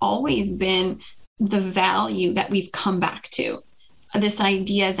 that's always been the value that we've come back to. This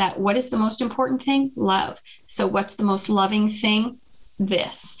idea that what is the most important thing? Love. So what's the most loving thing?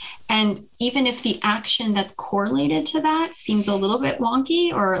 This. And even if the action that's correlated to that seems a little bit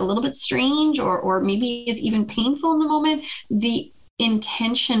wonky or a little bit strange or maybe is even painful in the moment, the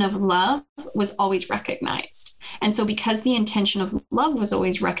intention of love was always recognized. And so because the intention of love was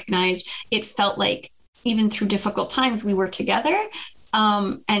always recognized, it felt like even through difficult times we were together,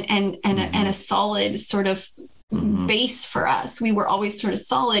 and a solid sort of base for us. We were always sort of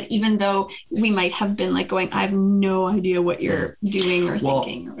solid, even though we might have been like going, I have no idea what you're doing or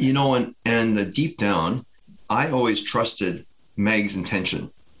thinking. And the deep down, I always trusted Meg's intention.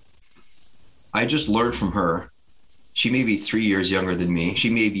 I just learned from her. She may be 3 years younger than me. She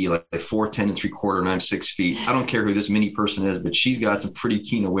may be like 4'10"3/4, and I'm 6 feet. I don't care who this mini person is, but she's got some pretty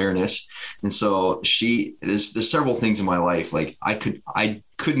keen awareness. And so there's several things in my life, like I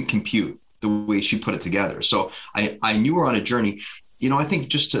couldn't compute the way she put it together. So I knew we're on a journey. I think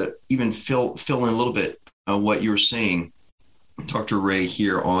just to even fill in a little bit what you were saying, Dr. Ray,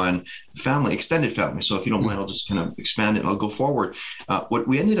 here on family, extended family. So if you don't mind, I'll just kind of expand it and I'll go forward. What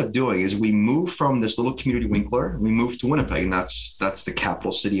we ended up doing is we moved from this little community, Winkler, we moved to Winnipeg, and that's the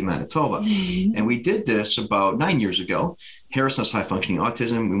capital city of Manitoba. And we did this about 9 years ago. Harrison has high functioning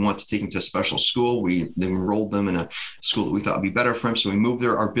autism. We wanted to take him to a special school. We enrolled them in a school that we thought would be better for him. So we moved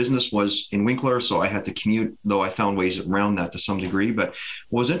there. Our business was in Winkler, so I had to commute, though I found ways around that to some degree. But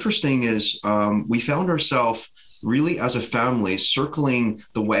what was interesting is we found ourselves really as a family circling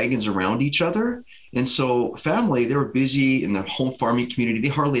the wagons around each other. And so family, they were busy in the home farming community. They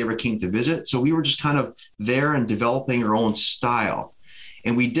hardly ever came to visit. So we were just kind of there and developing our own style.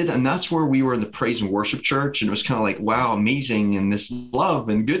 And we did, and that's where we were in the praise and worship church. And it was kind of like, wow, amazing. And this love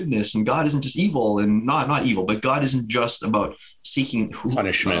and goodness, and God isn't just evil, and not evil, but God isn't just about seeking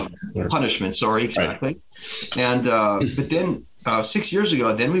punishment. Punishment. Sorry. Exactly. Right. And, but then 6 years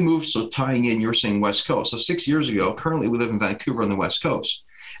ago, then we moved. So tying in, you're saying West Coast. So 6 years ago, currently we live in Vancouver on the West Coast.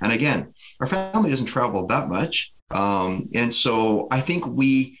 And again, our family doesn't travel that much. And so I think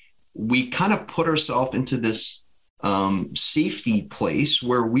we kind of put ourselves into this safety place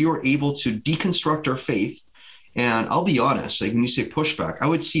where we were able to deconstruct our faith. And I'll be honest, like when you say pushback, I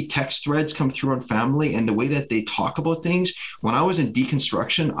would see text threads come through on family and the way that they talk about things. When I was in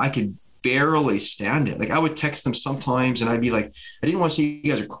deconstruction, I could barely stand it. Like I would text them sometimes and I'd be like, I didn't want to say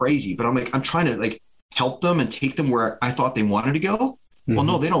you guys are crazy, but I'm trying to like help them and take them where I thought they wanted to go. Mm-hmm. Well,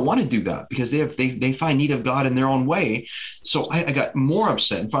 no, they don't want to do that because they find need of God in their own way. So I got more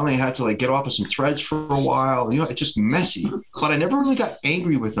upset and finally I had to like get off of some threads for a while. It's just messy, but I never really got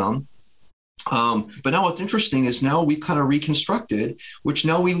angry with them. But now what's interesting is now we've kind of reconstructed, which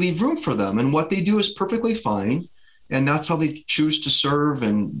now we leave room for them and what they do is perfectly fine. And that's how they choose to serve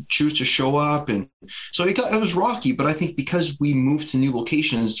and choose to show up. And so it was rocky, but I think because we moved to new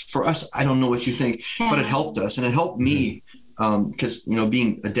locations for us, I don't know what you think, but it helped us and it helped me. Because,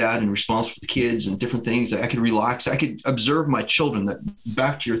 being a dad and responsible for the kids and different things, I could relax. I could observe my children. That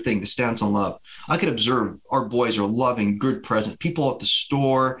back to your thing, the stance on love. I could observe our boys are loving, good, present. People at the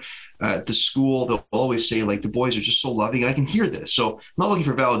store, at the school, they'll always say like the boys are just so loving. And I can hear this. So I'm not looking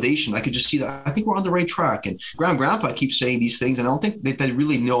for validation. I could just see that. I think we're on the right track. And grandpa keeps saying these things. And I don't think they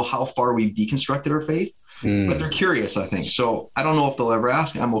really know how far we've deconstructed our faith, but they're curious, I think. So I don't know if they'll ever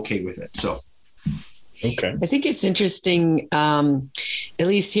ask. I'm okay with it. So. Okay. I think it's interesting, at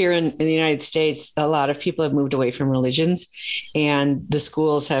least here in the United States, a lot of people have moved away from religions and the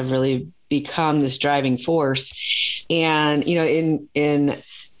schools have really become this driving force. And, in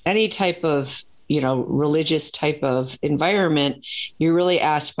any type of, religious type of environment, you're really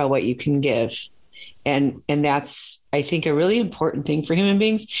asked by what you can give. And that's, I think, a really important thing for human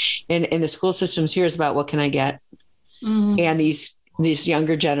beings. And the school systems here is about what can I get? Mm-hmm. And these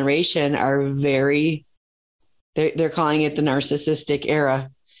younger generation are they're calling it the narcissistic era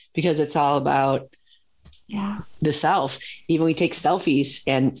because it's all about the self. Even we take selfies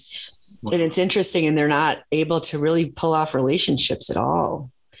and it's interesting and they're not able to really pull off relationships at all.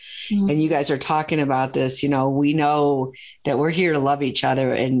 Mm-hmm. And you guys are talking about this, we know that we're here to love each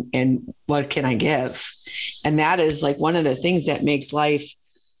other and what can I give? And that is like one of the things that makes life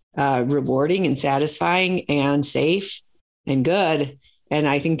rewarding and satisfying and safe and good. And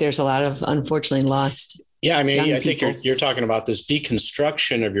I think there's a lot of unfortunately lost. Yeah, I think you're talking about this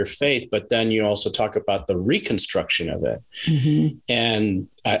deconstruction of your faith, but then you also talk about the reconstruction of it. Mm-hmm. And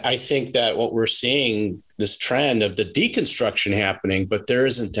I think that what we're seeing, this trend of the deconstruction happening, but there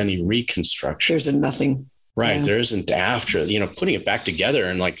isn't any reconstruction. There's nothing. Right. Yeah. There isn't after, putting it back together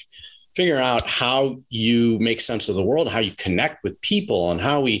and like figuring out how you make sense of the world, how you connect with people and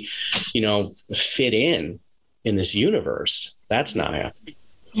how we, fit in this universe. That's not happening.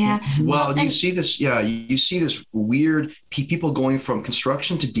 Yeah. Well, you see this. Yeah. You see this weird people going from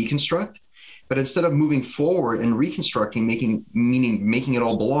construction to deconstruct, but instead of moving forward and reconstructing, making it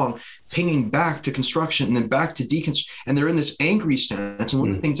all belong, pinging back to construction and then back to deconstruct. And they're in this angry stance. And one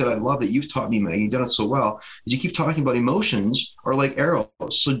of the things that I love that you've taught me, Meg, you've done it so well, is you keep talking about emotions are like arrows.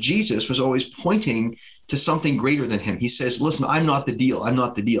 So Jesus was always pointing to something greater than him. He says, listen, I'm not the deal. I'm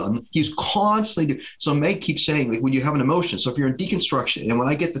not the deal. And he's constantly so Meg keeps saying, like, when you have an emotion, so if you're in deconstruction, and when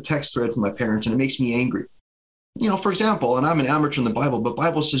I get the text thread from my parents and it makes me angry, for example, and I'm an amateur in the Bible, but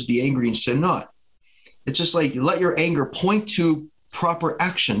Bible says be angry and sin not. It's just like, let your anger point to proper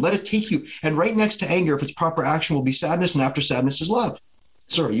action. Let it take you. And right next to anger, if it's proper action, will be sadness. And after sadness is love.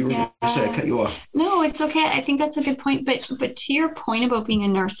 Sorry, you were going to say I cut you off. No, it's okay. I think that's a good point. But to your point about being a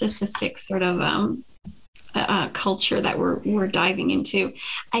narcissistic sort of culture that we're diving into,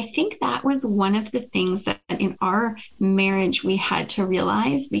 I think that was one of the things that in our marriage we had to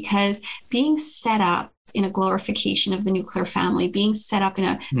realize, because being set up in a glorification of the nuclear family, being set up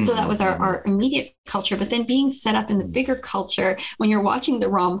so that was our immediate culture, but then being set up in the bigger culture, when you're watching the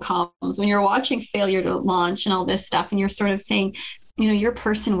rom-coms, when you're watching Failure to Launch and all this stuff, and you're sort of saying, your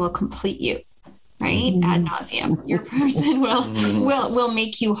person will complete you, right? Ad nauseum. Your person will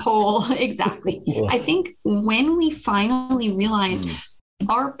make you whole. Exactly. I think when we finally realize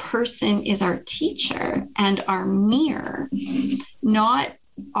our person is our teacher and our mirror, not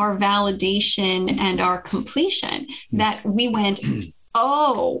our validation and our completion, that we went,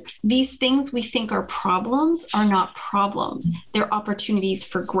 oh, these things we think are problems are not problems. They're opportunities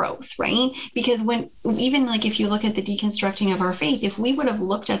for growth, right? Because even like if you look at the deconstructing of our faith, if we would have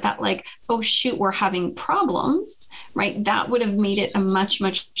looked at that like, oh shoot, we're having problems, right? That would have made it a much,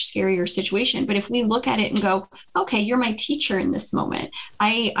 much scarier situation. But if we look at it and go, okay, you're my teacher in this moment.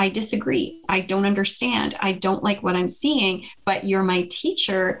 I disagree. I don't understand. I don't like what I'm seeing, but you're my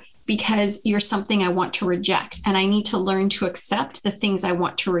teacher because you're something I want to reject. And I need to learn to accept the things I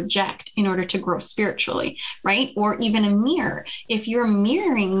want to reject in order to grow spiritually, right? Or even a mirror. If you're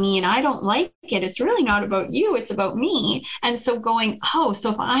mirroring me and I don't like it, it's really not about you, it's about me. And so going, oh,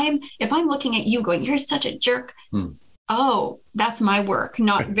 so if I'm looking at you going, you're such a jerk. Oh, that's my work.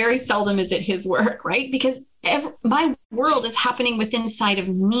 Not very seldom is it his work, right? Because my world is happening within inside of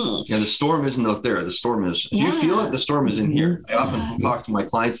me. Yeah, the storm isn't out there. The storm is, you feel it? The storm is in here. I often talk to my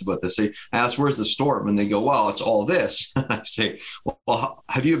clients about this. I ask, where's the storm? And they go, well, it's all this. I say, well,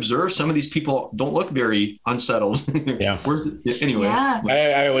 have you observed some of these people don't look very unsettled? Yeah. Anyway. Yeah.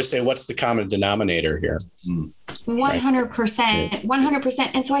 I always say, what's the common denominator here? 100%,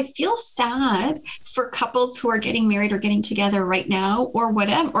 100%. And so I feel sad for couples who are getting married or getting together right now or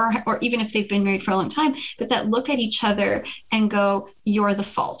whatever, or even if they've been married for a long time, but that look at each other and go, you're the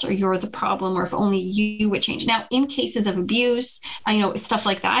fault or you're the problem, or if only you would change. Now, in cases of abuse, stuff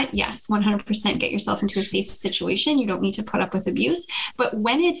like that, yes, 100% get yourself into a safe situation. You don't need to put up with abuse. But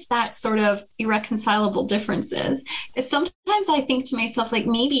when it's that sort of irreconcilable differences, sometimes I think to myself, like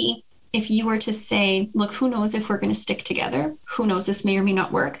maybe if you were to say, look, who knows if we're going to stick together? Who knows, this may or may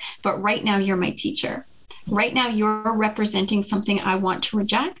not work. But right now, you're my teacher. Right now, you're representing something I want to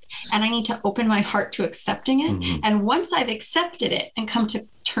reject, and I need to open my heart to accepting it. And once I've accepted it and come to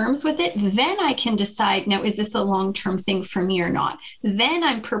terms with it, then I can decide, now, is this a long-term thing for me or not? Then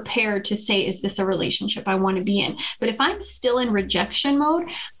I'm prepared to say, is this a relationship I want to be in? But if I'm still in rejection mode,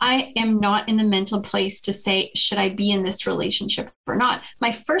 I am not in the mental place to say, should I be in this relationship or not?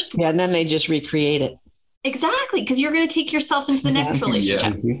 And then they just recreate it. Exactly, because you're going to take yourself into the next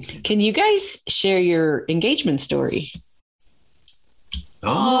relationship. Can you guys share your engagement story?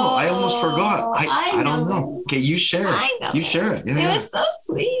 Oh, I almost forgot. I don't know. Okay, you share it. I know. You share it. It was so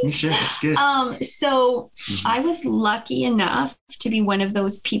sweet. You share it. It's good. So I was lucky enough to be one of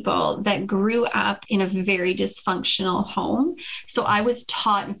those people that grew up in a very dysfunctional home. So I was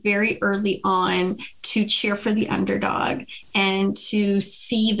taught very early on to cheer for the underdog and to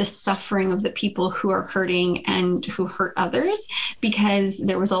see the suffering of the people who are hurting and who hurt others, because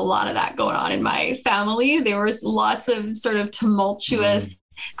there was a lot of that going on in my family. There was lots of sort of tumultuous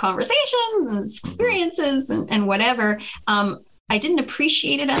conversations and experiences and whatever. I didn't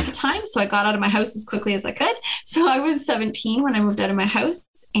appreciate it at the time, so I got out of my house as quickly as I could. So I was 17 when I moved out of my house,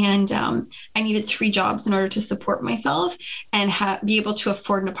 and I needed 3 jobs in order to support myself and be able to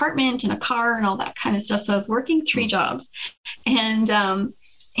afford an apartment and a car and all that kind of stuff. So I was working 3 jobs, and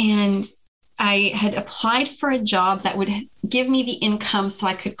I had applied for a job that would give me the income so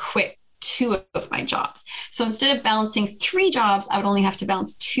I could quit 2 of my jobs. So instead of balancing 3 jobs, I would only have to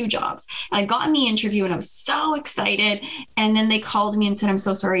balance 2 jobs. And I got in the interview and I was so excited. And then they called me and said, I'm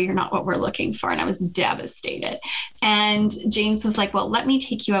so sorry, you're not what we're looking for. And I was devastated. And James was like, well, let me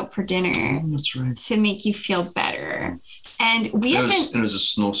take you out for dinner to make you feel better. And it was a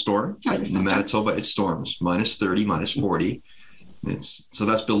snowstorm. In Manitoba, it storms, minus 30, minus 40. So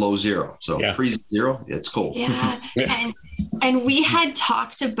that's below zero. So freezing zero, it's cold. Yeah. And we had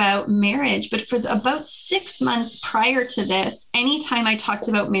talked about marriage, but for about 6 months prior to this, anytime I talked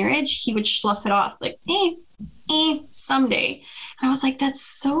about marriage, he would slough it off like, someday. And I was like, that's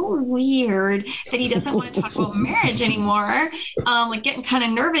so weird that he doesn't want to talk about marriage anymore. Like getting kind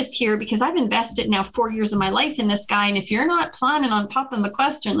of nervous here because I've invested now 4 years of my life in this guy. And if you're not planning on popping the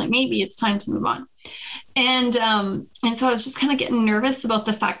question, like maybe it's time to move on. And so I was just kind of getting nervous about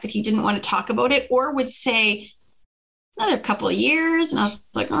the fact that he didn't want to talk about it, or would say another couple of years. And I was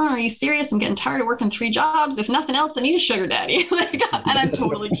like, oh, are you serious? I'm getting tired of working 3 jobs. If nothing else, I need a sugar daddy. And I'm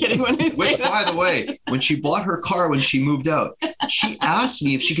totally kidding when I say Which, that. by the way, when she bought her car, when she moved out, she asked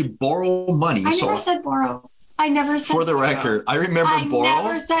me if she could borrow money. I never said borrow. I never said For the borrow. record, I remember borrow. I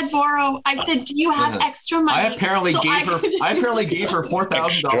never said borrow. I said, do you have extra money? I apparently gave her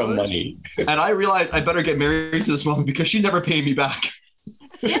 $4,000. And I realized I better get married to this woman because she's never paying me back.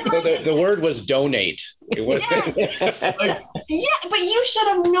 So the word was donate. It was but you should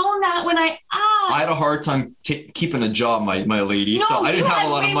have known that when I I had a hard time keeping a job, my lady. No, so I didn't have a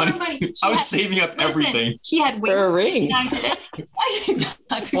lot of money. I was saving up everything. He had way for a ring. I did it.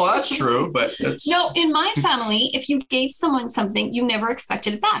 Exactly. Well, that's true, but no, in my family, if you gave someone something, you never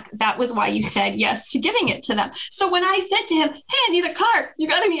expected it back. That was why you said yes to giving it to them. So when I said to him, hey, I need a car, you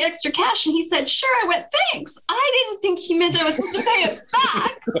got any extra cash? And he said, sure. I went, thanks. I didn't think he meant I was supposed to pay it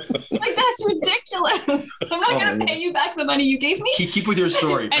back. Like, that's ridiculous. I'm not going to pay you back the money you gave me. Keep with your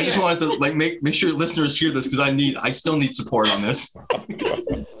story. Anyway. I just wanted to make sure listeners hear this, because I still need support on this.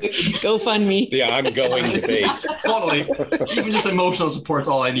 GoFundMe. The ongoing debate. Totally. Even just emotional support's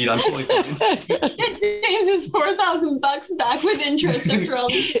all I need. I'm totally fine. James is $4,000 back with interest after all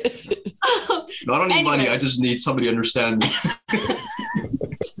this. No, I don't need money. I just need somebody to understand me.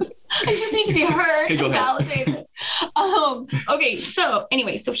 I just need to be heard and validated. Okay. So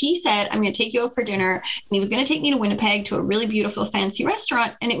anyway, so he said, I'm going to take you out for dinner. And he was going to take me to Winnipeg to a really beautiful fancy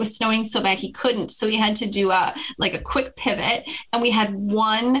restaurant. And it was snowing so bad he couldn't. So he had to do a quick pivot. And we had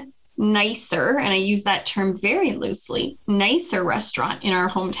one nicer, and I use that term very loosely, nicer restaurant in our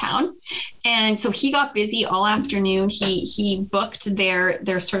hometown. And so he got busy all afternoon. He booked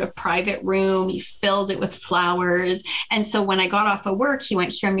their sort of private room. He filled it with flowers. And so when I got off of work, he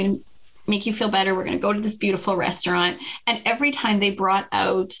went, here, I'm going to make you feel better. We're going to go to this beautiful restaurant. And every time they brought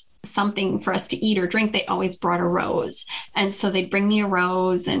out something for us to eat or drink, they always brought a rose. And so they'd bring me a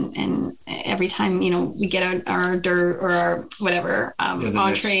rose, and every time, we get our dirt or our whatever,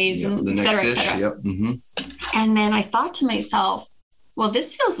 entrees, and et cetera, et cetera. Yep. Mm-hmm. And then I thought to myself, well,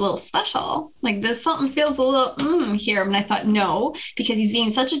 this feels a little special. Like, this something feels a little here. And I thought, no, because he's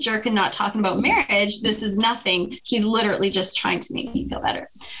being such a jerk and not talking about marriage. This is nothing. He's literally just trying to make me feel better.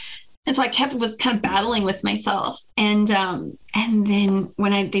 And so I was kind of battling with myself. And then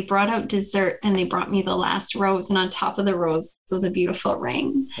when they brought out dessert, then they brought me the last rose. And on top of the rose was a beautiful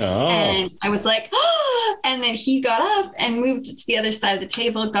ring. Oh. And I was like, oh! And then he got up and moved to the other side of the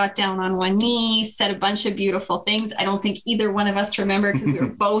table, got down on one knee, said a bunch of beautiful things. I don't think either one of us remember, because we were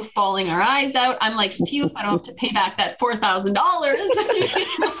both bawling our eyes out. I'm like, phew, if I don't have to pay back that $4,000.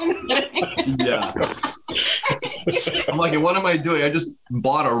 Yeah. I'm like, what am I doing? I just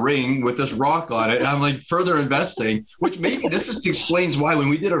bought a ring with this rock on it. I'm like, further investing, which maybe this just explains why when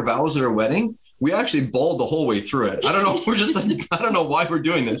we did our vows at our wedding, we actually bawled the whole way through it. I don't know. We're just like, I don't know why we're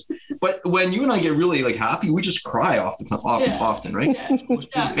doing this. But when you and I get really happy, we just cry often, right?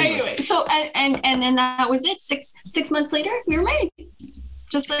 Yeah. Anyway, so and then that was it. Six months later, we were married.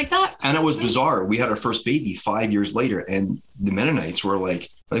 Just like that. And it was bizarre. We had our first baby 5 years later, and the Mennonites were like,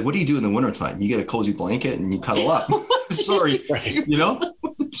 what do you do in the wintertime? You get a cozy blanket and you cuddle up. Sorry,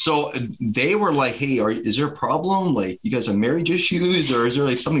 So they were like, hey, is there a problem? Like, you guys have marriage issues, or is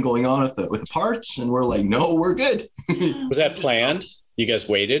there something going on with the parts? And we're like, no, we're good. Was that planned? You guys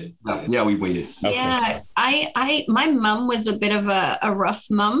waited? Yeah, we waited. Okay. Yeah, my mom was a bit of a rough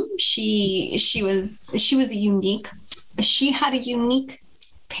mom. She had a unique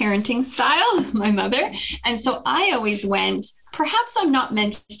parenting style, my mother. And so I always went, perhaps I'm not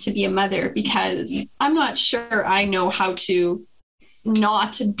meant to be a mother, because I'm not sure I know how to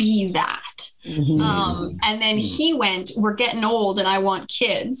not be that. Mm-hmm. And then he went, we're getting old and I want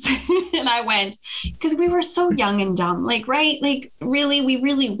kids. And I went, because we were so young and dumb, right? Really, we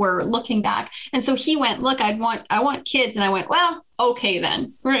really were, looking back. And so he went, look, I want kids. And I went, well, okay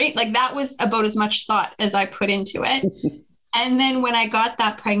then, right? That was about as much thought as I put into it. And then when I got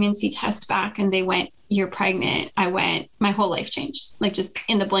that pregnancy test back and they went, you're pregnant, I went, my whole life changed. Just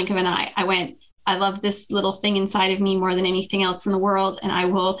in the blink of an eye, I went, I love this little thing inside of me more than anything else in the world. And I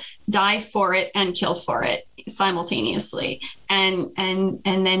will die for it and kill for it simultaneously. And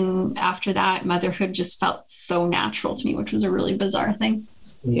then after that, motherhood just felt so natural to me, which was a really bizarre thing.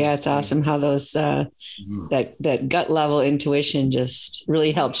 Yeah, it's awesome how those that gut level intuition just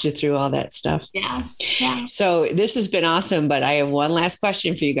really helps you through all that stuff. Yeah. So this has been awesome, but I have one last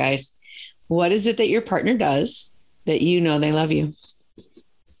question for you guys. What is it that your partner does that they love you?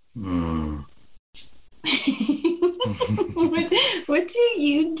 What do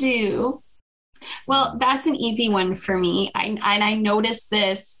you do? Well, that's an easy one for me. I notice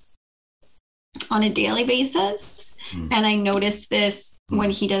this on a daily basis, and I notice this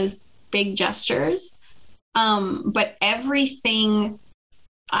when he does big gestures. But everything,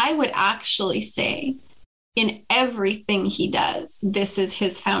 I would actually say, in everything he does, this is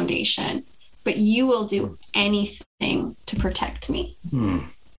his foundation. But you will do anything to protect me.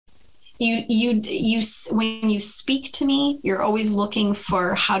 You when you speak to me, you're always looking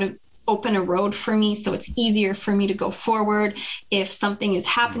for how to open a road for me so it's easier for me to go forward. If something is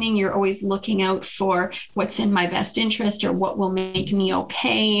happening, you're always looking out for what's in my best interest or what will make me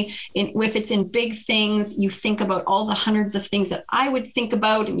okay. If it's in big things, you think about all the hundreds of things that I would think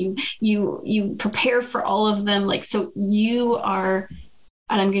about, and you prepare for all of them. Like, so you are,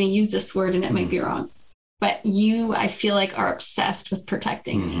 and I'm going to use this word and it might be wrong, but you, I feel like, are obsessed with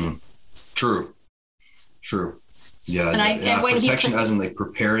protecting me. True. Yeah. And when protection as in like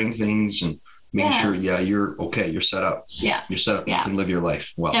preparing things and making sure, you're okay. You're set up. Yeah. You're set up. You can live your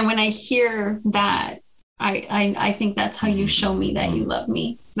life well. And when I hear that, I think that's how you show me that you love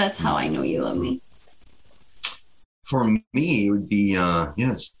me. That's how I know you love me. For me, it would be,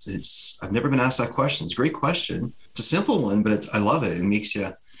 it's I've never been asked that question. It's a great question. It's a simple one, but I love it. It makes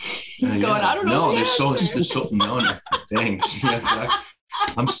you. He's going, I don't know. No, there's so no, thanks. Yeah, exactly.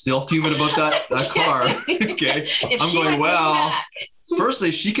 I'm still fuming about that car. Okay. I'm going, well,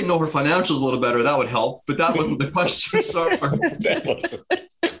 firstly, she can know her financials a little better. That would help, but that wasn't the question. Sorry. That wasn't.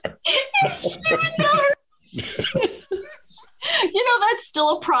 That's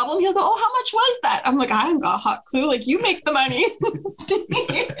still a problem. He'll go, oh, how much was that? I'm like, I haven't got a hot clue. Like, you make the money.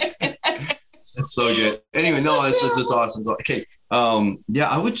 That's so good. Anyway, no, it's awesome. Okay.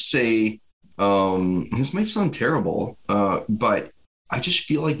 I would say, this might sound terrible, but I just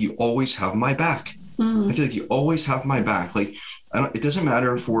feel like you always have my back. I feel like you always have my back. Like, it doesn't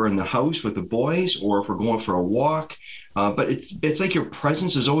matter if we're in the house with the boys or if we're going for a walk, but it's like your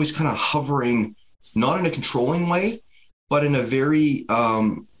presence is always kind of hovering, not in a controlling way, but in a very,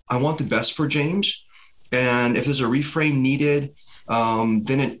 I want the best for James. And if there's a reframe needed,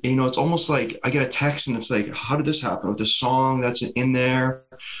 then it's almost like I get a text and it's like, how did this happen with the song that's in there?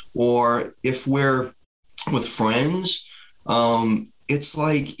 Or if we're with friends, it's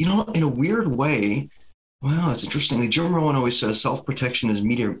like, in a weird way, wow, it's interesting. Like Jim Rohn always says self-protection is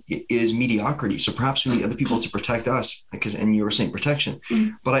mediocrity. So perhaps we need other people to protect us, and you were saying protection.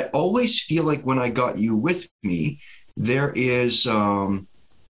 But I always feel like when I got you with me, there is, and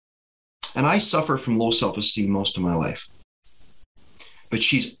I suffer from low self-esteem most of my life, but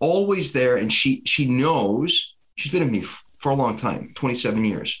she's always there. And she knows, she's been with me for a long time, 27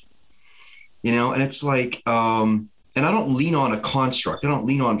 years, and it's like, and I don't lean on a construct. I don't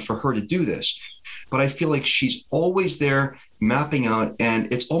lean on for her to do this, but I feel like she's always there mapping out.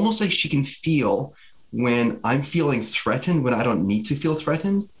 And it's almost like she can feel when I'm feeling threatened, when I don't need to feel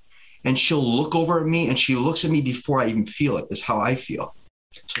threatened. And she'll look over at me and she looks at me before I even feel it, is how I feel.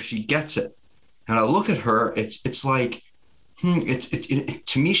 So she gets it. And I look at her, it's like,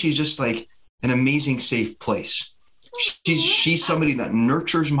 to me, she's just like an amazing, safe place. She's somebody that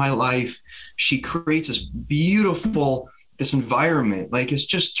nurtures my life. She creates this environment. Like, it's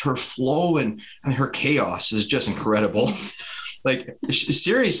just her flow and her chaos is just incredible. Like,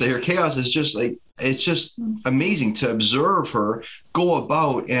 seriously, her chaos is just like, it's just amazing to observe her go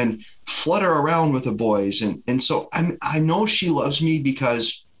about and flutter around with the boys. And so I know she loves me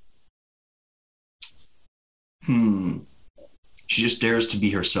because she just dares to be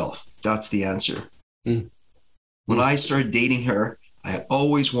herself. That's the answer. When I started dating her, I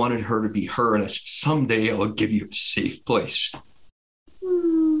always wanted her to be her. And I said, someday I'll give you a safe place.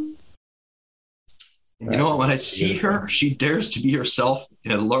 When I see her, she dares to be herself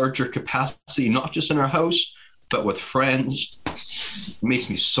in a larger capacity, not just in our house, but with friends. It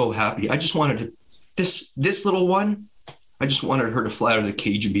makes me so happy. I just wanted this little one, I just wanted her to fly out of the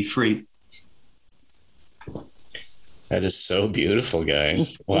cage and be free. That is so beautiful,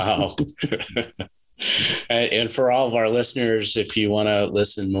 guys. Wow. And for all of our listeners, if you want to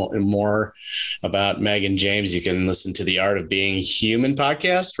listen more about Meg and James, you can listen to the Art of Being Human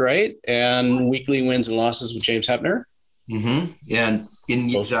podcast, right? And Weekly Wins and Losses with James Heppner. And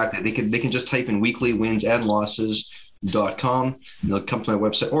exactly, they can just type in Weekly Wins and Losses.com and they'll come to my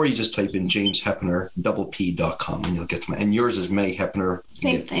website, or you just type in James Heppner P.com and you'll get to and yours is Meg Heppner.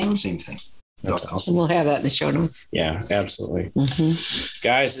 Same thing. That's awesome. We'll have that in the show notes. Yeah, absolutely.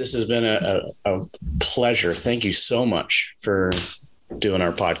 Guys, this has been a pleasure. Thank you so much for doing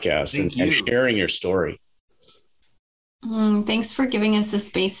our podcast and sharing your story. Thanks for giving us a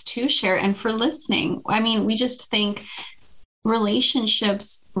space to share and for listening. I mean, we just think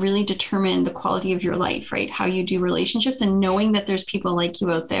relationships really determine the quality of your life, right? How you do relationships, and knowing that there's people like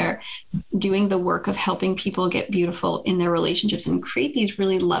you out there doing the work of helping people get beautiful in their relationships and create these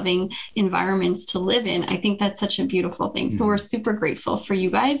really loving environments to live in. I think that's such a beautiful thing. So we're super grateful for you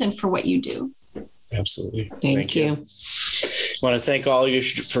guys and for what you do. Absolutely. Thank you. I want to thank all of you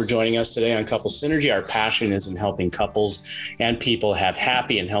for joining us today on Couple Synergy. Our passion is in helping couples and people have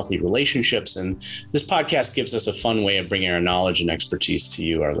happy and healthy relationships. And this podcast gives us a fun way of bringing our knowledge and expertise to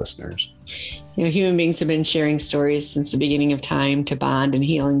you, our listeners. Human beings have been sharing stories since the beginning of time to bond and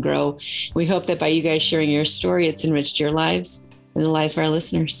heal and grow. We hope that by you guys sharing your story, it's enriched your lives and the lives of our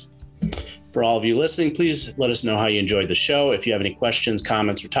listeners. For all of you listening, please let us know how you enjoyed the show. If you have any questions,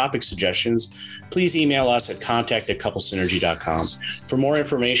 comments, or topic suggestions, please email us at contact@couplesynergy.com. For more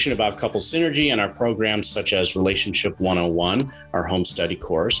information about Couple Synergy and our programs such as Relationship 101, our home study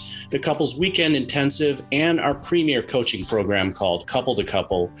course, the Couples Weekend Intensive, and our premier coaching program called Couple to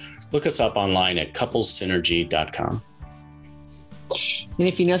Couple, look us up online at couplesynergy.com. And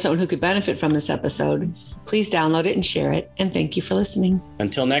if you know someone who could benefit from this episode, please download it and share it. And thank you for listening.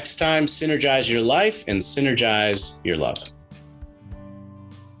 Until next time, synergize your life and synergize your love.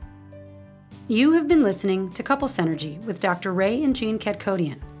 You have been listening to Couple Synergy with Dr. Ray and Jean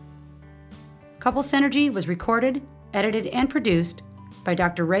Ketkodian. Couple Synergy was recorded, edited, and produced by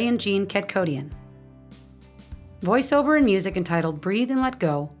Dr. Ray and Jean Ketkodian. Voiceover and music entitled Breathe and Let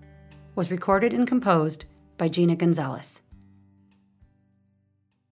Go was recorded and composed by Gina Gonzalez.